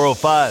 Call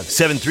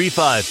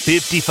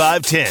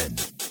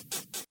 405-735-5510.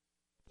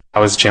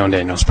 How is Jalen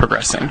Daniels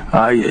progressing?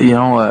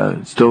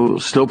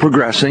 Still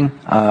progressing.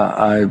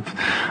 I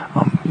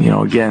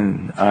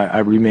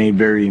remain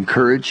very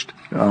encouraged.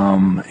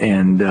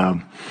 Again,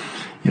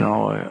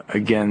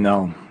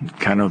 I'll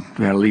kind of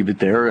leave it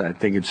there. I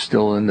think it's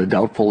still in the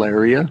doubtful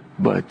area,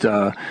 but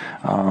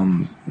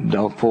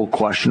doubtful,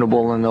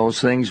 questionable, and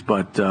those things.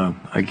 But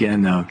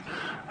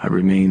I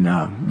remain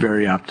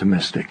very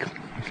optimistic.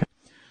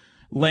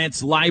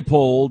 Lance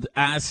Leipold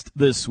asked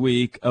this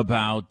week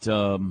about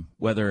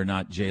whether or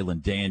not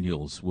Jalen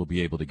Daniels will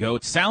be able to go.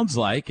 It sounds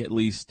like, at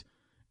least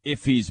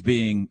if he's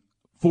being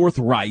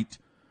forthright,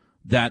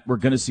 that we're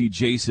going to see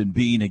Jason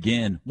Bean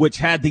again, which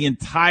had the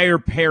entire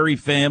Perry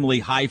family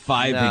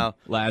high-fiving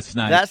last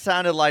night. That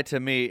sounded like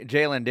to me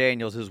Jalen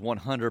Daniels is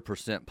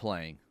 100%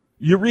 playing.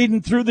 You're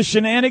reading through the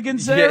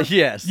shenanigans there?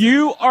 Yes.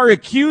 You are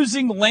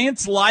accusing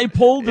Lance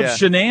Leipold of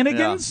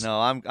shenanigans?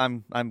 Yeah.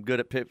 No, I'm good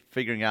at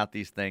figuring out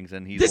these things,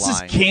 and he's lying.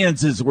 This is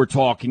Kansas we're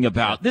talking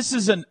about. This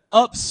is an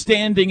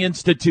upstanding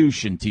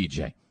institution,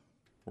 TJ.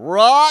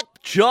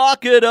 Rock,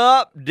 chalk it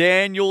up,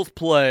 Daniels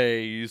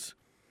plays.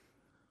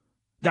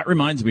 That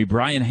reminds me,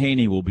 Brian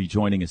Haney will be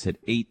joining us at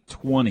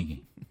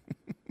 8:20.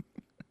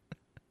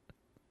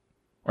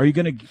 Are you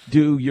going to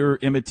do your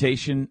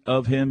imitation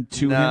of him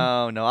to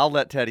him? No. I'll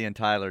let Teddy and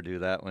Tyler do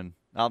that one.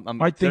 I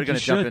think they're going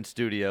to jump in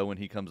studio when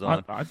he comes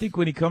on. I think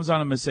when he comes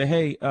on, I'm going to say,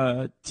 hey,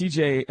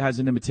 TJ has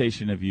an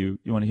imitation of you.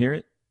 You want to hear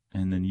it?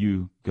 And then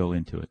you go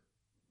into it.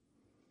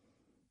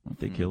 I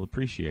think he'll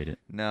appreciate it.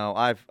 No,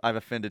 I've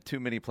offended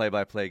too many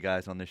play-by-play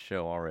guys on this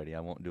show already.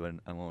 I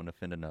won't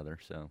offend another.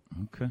 So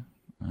okay,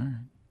 all right.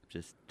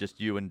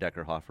 Just you and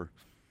Deckerhofer.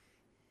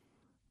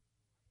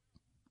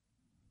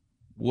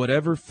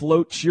 Whatever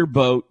floats your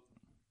boat.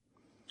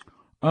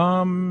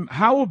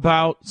 How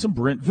about some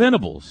Brent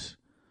Venables?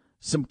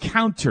 Some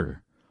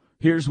counter.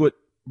 Here's what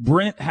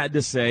Brent had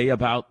to say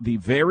about the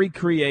very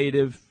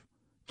creative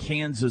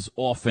Kansas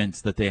offense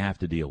that they have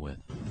to deal with.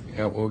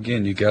 Yeah, well,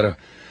 again, you got to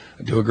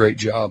do a great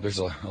job. There's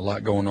a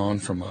lot going on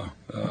from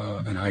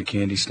an eye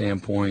candy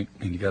standpoint,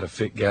 and you got to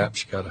fit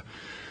gaps. You got to,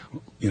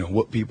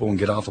 whoop people and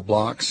get off the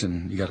blocks,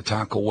 and you got to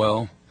tackle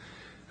well.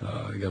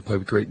 You got to play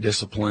with great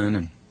discipline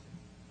and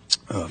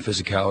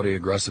physicality,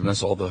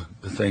 aggressiveness, all the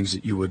things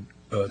that you would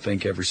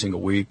think every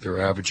single week.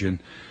 They're averaging,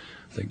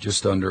 I think,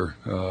 just under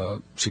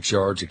 6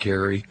 yards a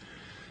carry.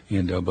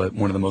 But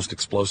one of the most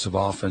explosive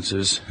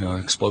offenses,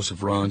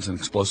 explosive runs and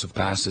explosive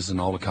passes in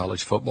all of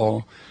college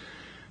football.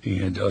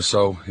 And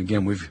so,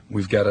 again,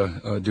 we've got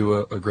to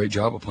do a great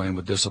job of playing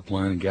with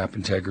discipline and gap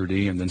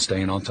integrity, and then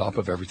staying on top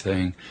of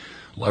everything,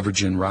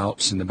 leveraging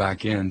routes in the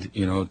back end,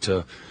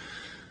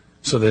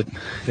 so that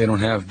they don't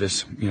have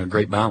this,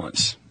 great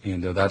balance.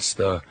 And that's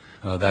the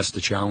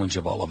challenge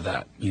of all of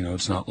that.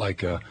 It's not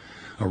like a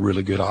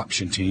really good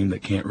option team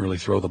that can't really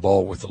throw the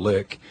ball with a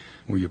lick,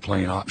 where you're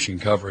playing option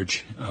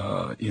coverage.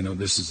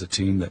 This is a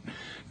team that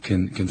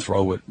can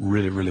throw it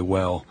really, really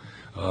well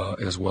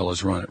as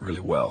run it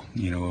really well.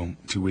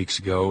 2 weeks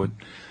ago,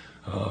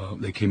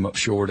 they came up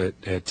short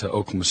at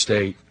Oklahoma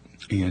State,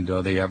 and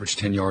they averaged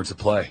 10 yards a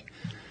play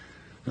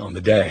on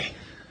the day,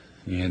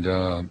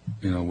 and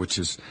which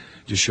is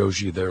just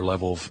shows you their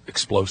level of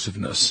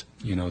explosiveness,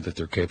 that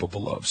they're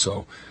capable of.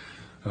 So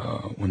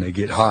when they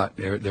get hot,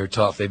 they're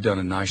tough. They've done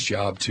a nice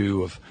job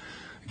too of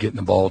getting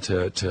the ball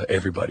to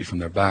everybody, from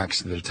their backs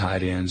to their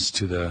tight ends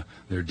to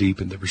their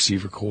deep in the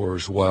receiver core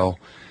as well.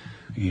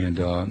 And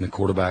the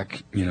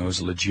quarterback, is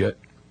a legit,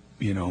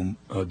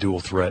 a dual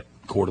threat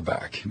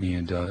quarterback.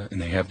 And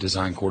they have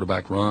designed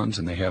quarterback runs,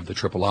 and they have the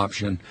triple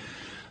option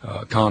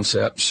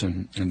concepts,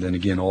 and then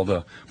again all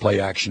the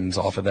play actions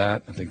off of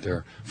that. I think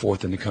they're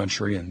fourth in the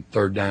country in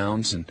third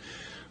downs, and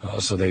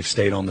so they've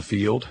stayed on the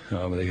field.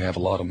 They have a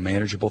lot of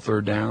manageable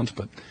third downs,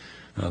 but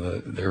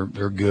they're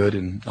good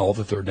in all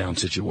the third down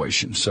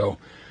situations. So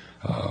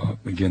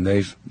again,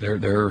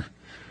 they're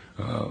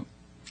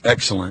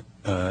excellent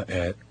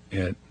at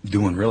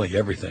doing really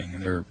everything.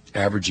 They're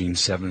averaging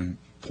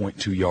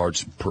 7.2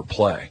 yards per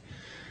play,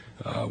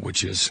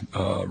 which is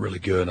really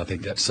good. I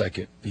think that's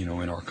second, in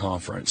our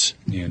conference,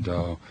 and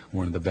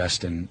one of the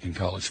best in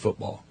college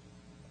football.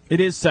 It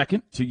is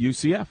second to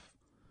UCF,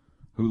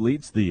 who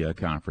leads the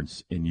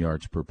conference in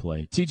yards per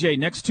play. TJ,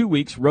 next 2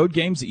 weeks, road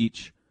games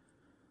each,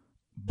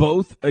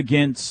 both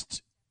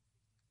against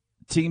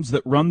teams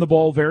that run the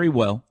ball very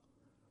well,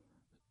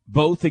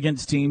 both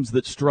against teams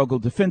that struggle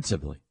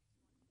defensively.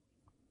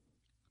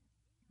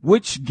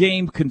 Which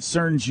game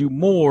concerns you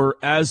more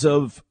as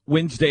of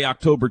Wednesday,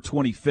 October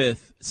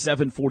 25th,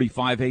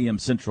 7:45 a.m.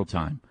 Central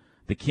Time?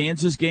 The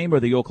Kansas game or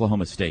the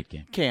Oklahoma State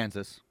game?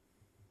 Kansas.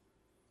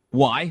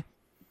 Why?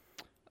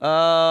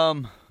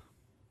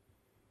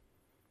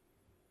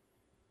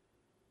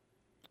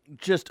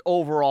 Just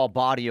overall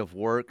body of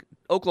work.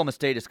 Oklahoma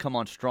State has come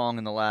on strong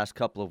in the last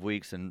couple of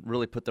weeks and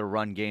really put their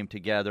run game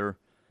together,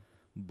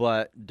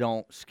 but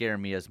don't scare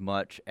me as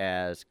much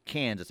as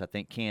Kansas. I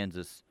think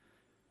Kansas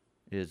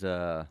is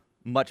a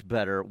much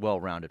better,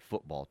 well-rounded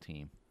football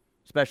team,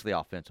 especially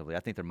offensively. I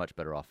think they're much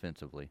better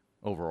offensively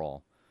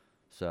overall.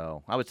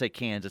 So I would say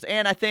Kansas.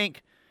 And I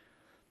think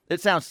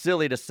it sounds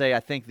silly to say I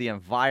think the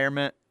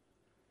environment,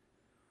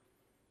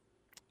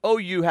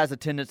 OU has a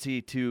tendency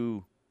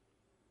to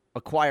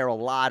acquire a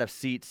lot of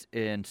seats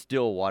in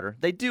Stillwater.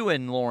 They do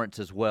in Lawrence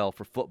as well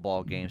for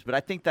football games, but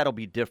I think that'll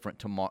be different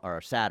tomorrow or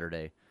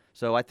Saturday.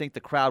 So I think the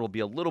crowd will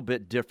be a little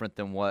bit different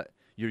than what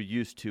you're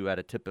used to at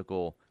a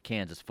typical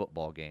Kansas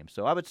football game.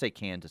 So I would say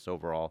Kansas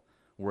overall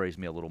worries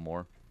me a little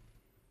more.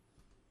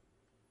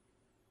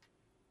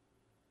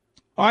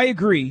 I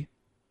agree.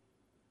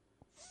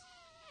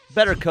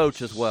 Better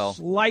coach as well.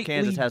 Slightly.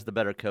 Kansas has the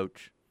better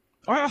coach.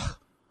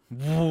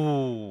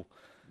 Whoa.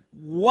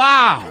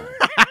 Wow.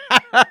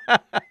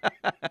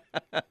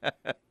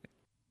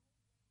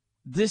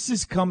 This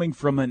is coming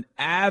from an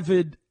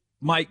avid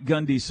Mike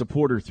Gundy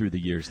supporter through the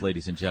years,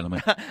 ladies and gentlemen.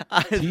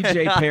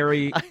 TJ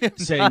Perry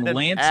saying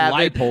Lance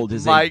Leipold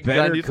is Mike a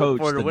better Gundy coach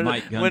supporter. than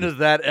Mike Gundy. When has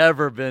that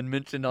ever been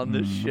mentioned on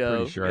this show? I'm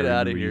pretty sure Get I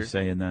out of remember here. you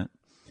saying that.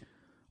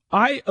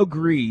 I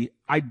agree.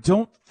 I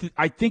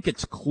think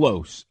it's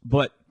close,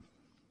 but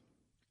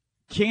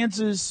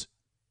Kansas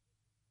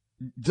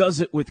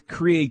does it with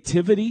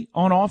creativity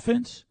on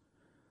offense.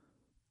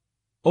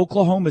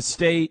 Oklahoma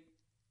State,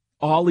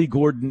 Ollie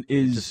Gordon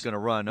is just going to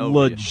run over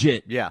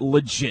legit. you. Yeah.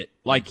 Legit.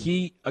 Like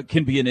he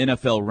can be an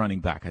NFL running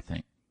back, I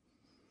think.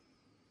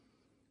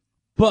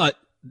 But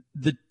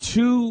the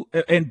two,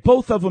 and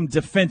both of them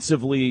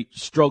defensively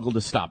struggle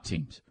to stop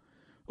teams.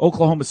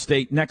 Oklahoma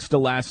State next to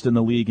last in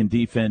the league in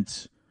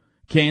defense.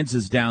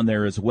 Kansas down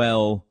there as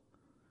well.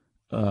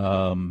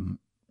 I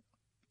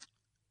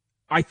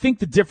think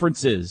the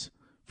difference is,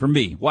 for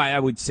me, why I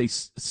would say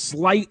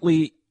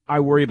slightly I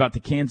worry about the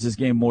Kansas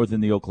game more than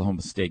the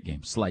Oklahoma State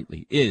game,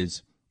 slightly,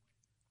 is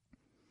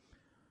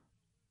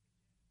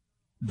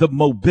the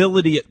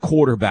mobility at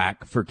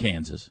quarterback for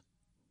Kansas.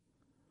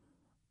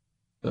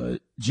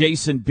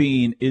 Jason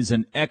Bean is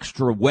an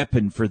extra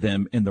weapon for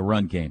them in the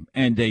run game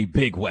and a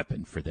big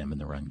weapon for them in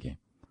the run game.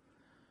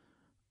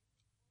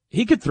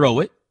 He could throw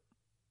it.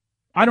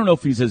 I don't know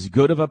if he's as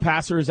good of a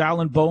passer as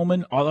Alan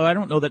Bowman, although I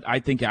don't know that I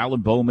think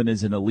Alan Bowman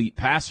is an elite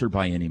passer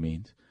by any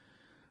means.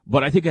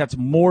 But I think that's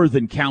more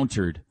than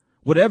countered.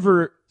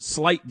 Whatever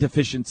slight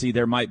deficiency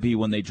there might be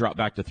when they drop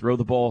back to throw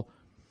the ball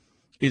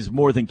is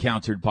more than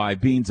countered by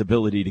Bean's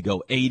ability to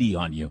go 80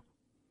 on you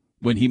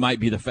when he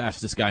might be the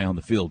fastest guy on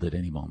the field at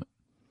any moment.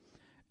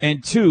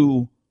 And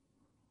two,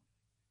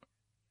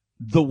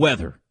 the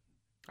weather.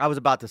 I was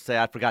about to say,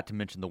 I forgot to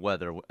mention the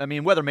weather. I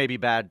mean, weather may be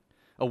bad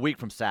a week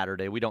from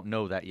Saturday. We don't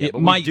know that yet. It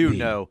but might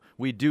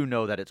we do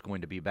know that it's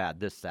going to be bad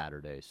this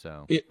Saturday.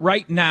 So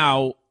right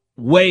now,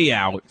 way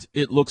out,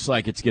 it looks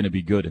like it's going to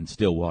be good in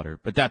Stillwater,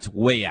 but that's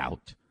way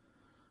out.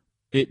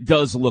 It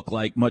does look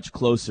like much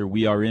closer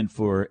we are in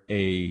for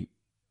a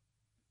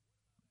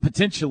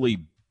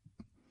potentially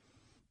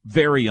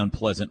very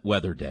unpleasant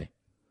weather day.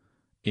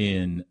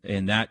 And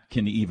that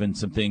can even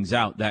some things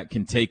out. That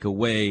can take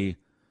away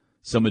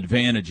some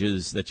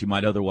advantages that you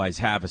might otherwise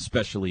have,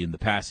 especially in the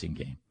passing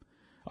game.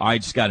 I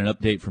just got an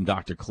update from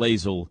Dr.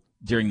 Clazel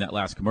during that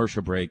last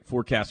commercial break.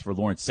 Forecast for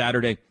Lawrence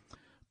Saturday: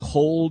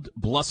 cold,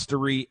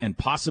 blustery, and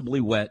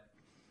possibly wet.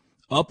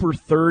 Upper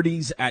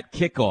 30s at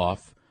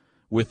kickoff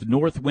with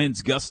north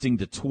winds gusting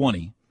to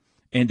 20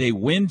 and a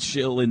wind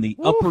chill in the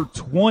upper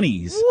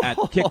 20s at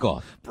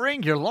kickoff.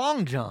 Bring your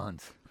long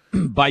johns.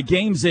 By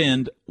game's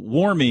end,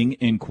 warming,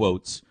 in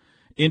quotes,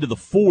 into the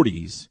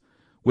 40s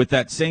with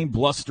that same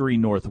blustery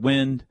north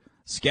wind,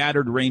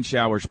 scattered rain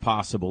showers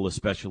possible,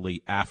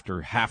 especially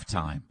after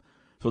halftime.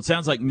 So it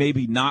sounds like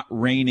maybe not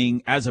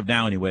raining, as of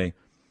now anyway,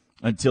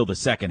 until the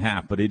second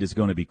half, but it is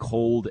going to be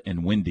cold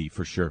and windy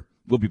for sure.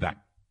 We'll be back.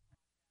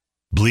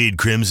 Bleed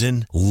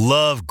Crimson?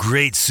 Love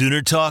great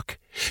Sooner talk?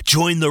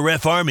 Join the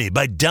Ref Army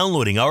by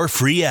downloading our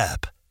free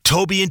app.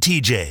 Toby and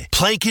TJ,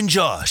 Plank and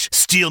Josh,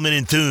 Steelman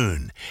and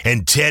Thune,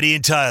 and Teddy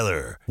and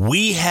Tyler.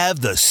 We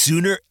have the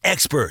Sooner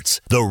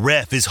experts. The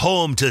Ref is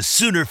home to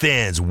Sooner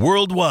fans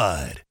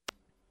worldwide.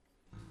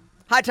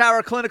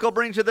 Hightower Clinical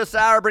brings you this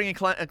hour, bringing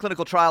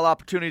clinical trial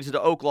opportunities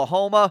to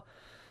Oklahoma.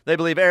 They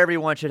believe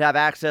everyone should have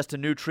access to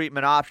new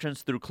treatment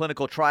options through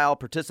clinical trial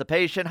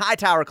participation.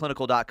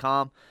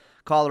 HightowerClinical.com.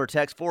 Call or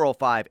text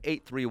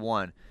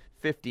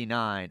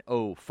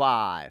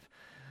 405-831-5905.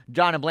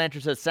 John and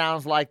Blanchard says,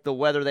 sounds like the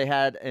weather they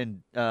had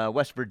in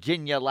West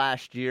Virginia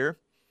last year.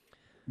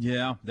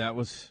 Yeah, that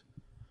was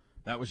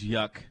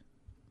yuck.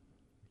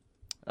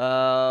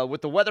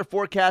 With the weather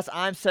forecast,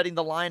 I'm setting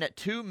the line at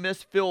 2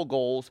 missed field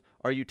goals.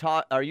 Are you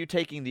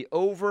taking the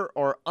over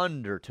or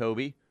under,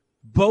 Toby?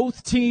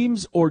 Both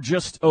teams or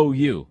just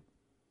OU?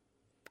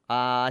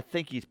 I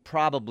think he's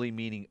probably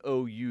meaning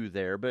OU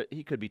there, but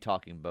he could be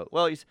talking both.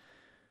 Well,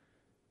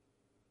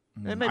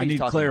 I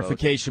need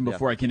clarification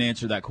before I can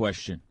answer that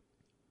question.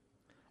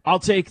 I'll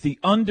take the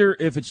under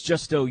if it's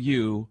just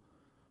OU.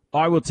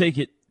 I will take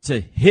it to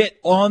hit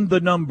on the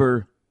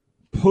number,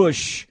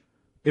 push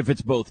if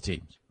it's both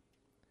teams.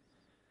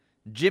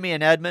 Jimmy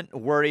and Edmond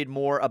worried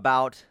more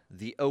about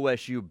the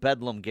OSU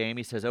Bedlam game.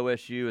 He says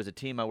OSU is a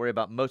team I worry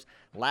about most.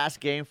 Last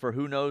game for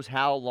who knows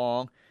how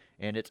long,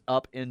 and it's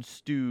up in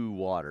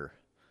Stillwater.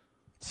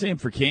 Same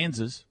for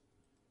Kansas.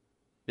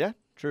 Yeah,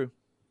 true.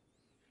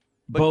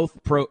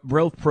 Both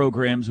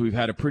programs we've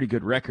had a pretty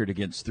good record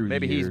against through the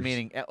years. Maybe he's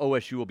meaning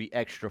OSU will be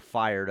extra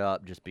fired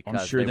up just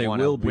because they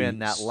want to win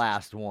that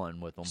last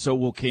one with them. So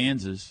will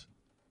Kansas.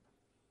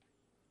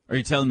 Are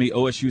you telling me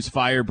OSU's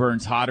fire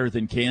burns hotter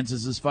than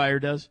Kansas's fire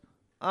does?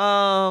 In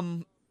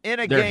a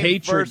their game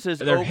hatred, versus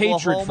their Oklahoma,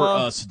 hatred for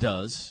us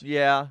does.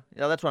 Yeah,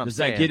 that's what I'm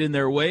saying. Does that get in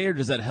their way or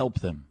does that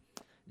help them?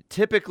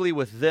 Typically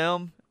with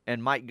them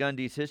and Mike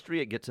Gundy's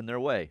history, it gets in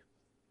their way.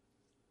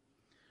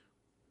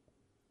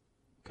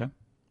 Okay.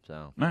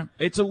 So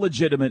it's a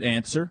legitimate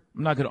answer.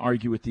 I'm not going to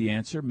argue with the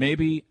answer.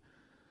 Maybe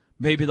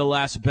the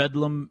last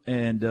Bedlam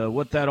and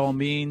what that all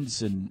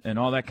means and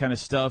all that kind of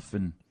stuff.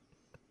 And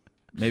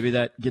Maybe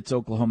that gets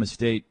Oklahoma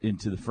State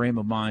into the frame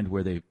of mind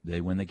where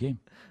they win the game.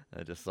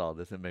 I just saw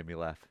this. It made me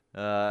laugh.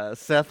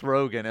 Seth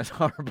Rogen as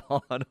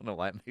Harbaugh. I don't know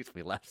why it makes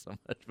me laugh so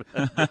much.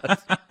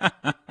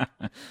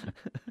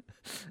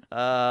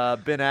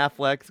 Ben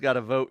Affleck's got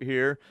a vote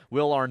here.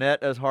 Will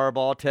Arnett as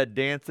Harbaugh. Ted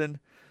Danson.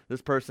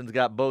 This person's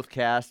got both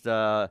cast.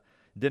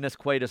 Dennis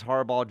Quaid as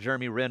Harbaugh.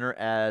 Jeremy Renner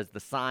as the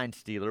sign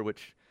stealer,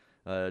 which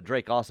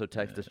Drake also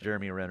texted us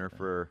Jeremy Renner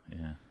for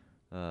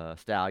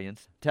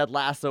Stallions. Ted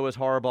Lasso as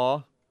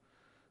Harbaugh.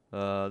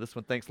 This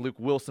one thinks Luke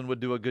Wilson would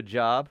do a good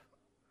job.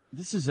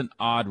 This is an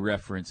odd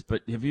reference,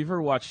 but have you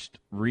ever watched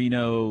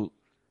Reno?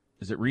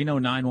 Is it Reno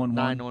 911?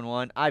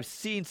 911. I've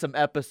seen some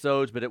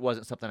episodes, but it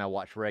wasn't something I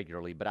watched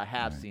regularly, but I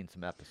have seen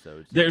some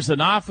episodes. There's an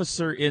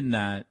officer in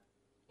that,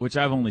 which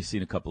I've only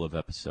seen a couple of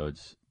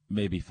episodes,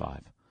 maybe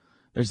 5.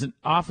 There's an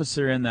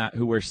officer in that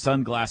who wears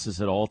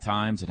sunglasses at all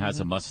times and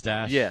has a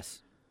mustache.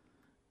 Yes.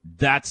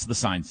 That's the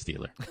sign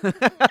stealer.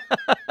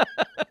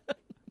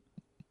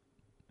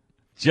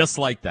 Just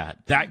like that.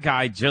 That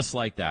guy, just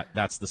like that.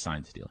 That's the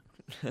sign stealer.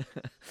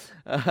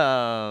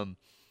 Rob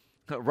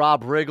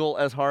Riggle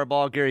as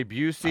Harbaugh. Gary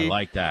Busey. I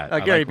like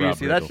that. Gary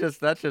Busey.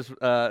 That's just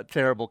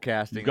terrible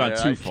casting. You've gone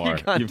too far.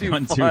 You've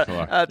gone too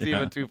far. That's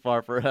even too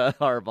far for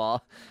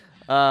Harbaugh.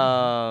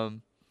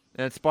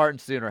 And Spartan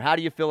Sooner. How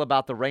do you feel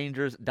about the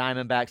Rangers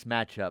Diamondbacks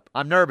matchup?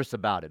 I'm nervous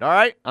about it. All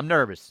right, I'm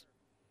nervous.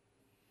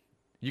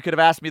 You could have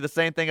asked me the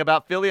same thing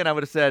about Philly, and I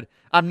would have said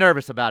I'm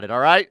nervous about it. All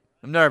right,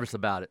 I'm nervous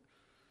about it.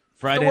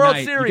 Friday it's the World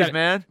night, Series,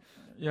 man.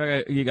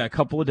 You got a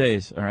couple of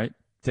days. All right.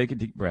 Take a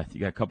deep breath. You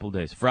got a couple of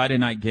days. Friday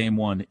night, game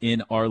 1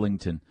 in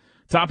Arlington.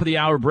 Top of the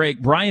hour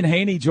break. Brian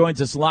Haney joins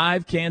us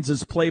live.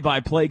 Kansas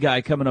play-by-play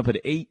guy coming up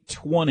at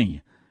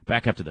 8:20.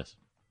 Back after this.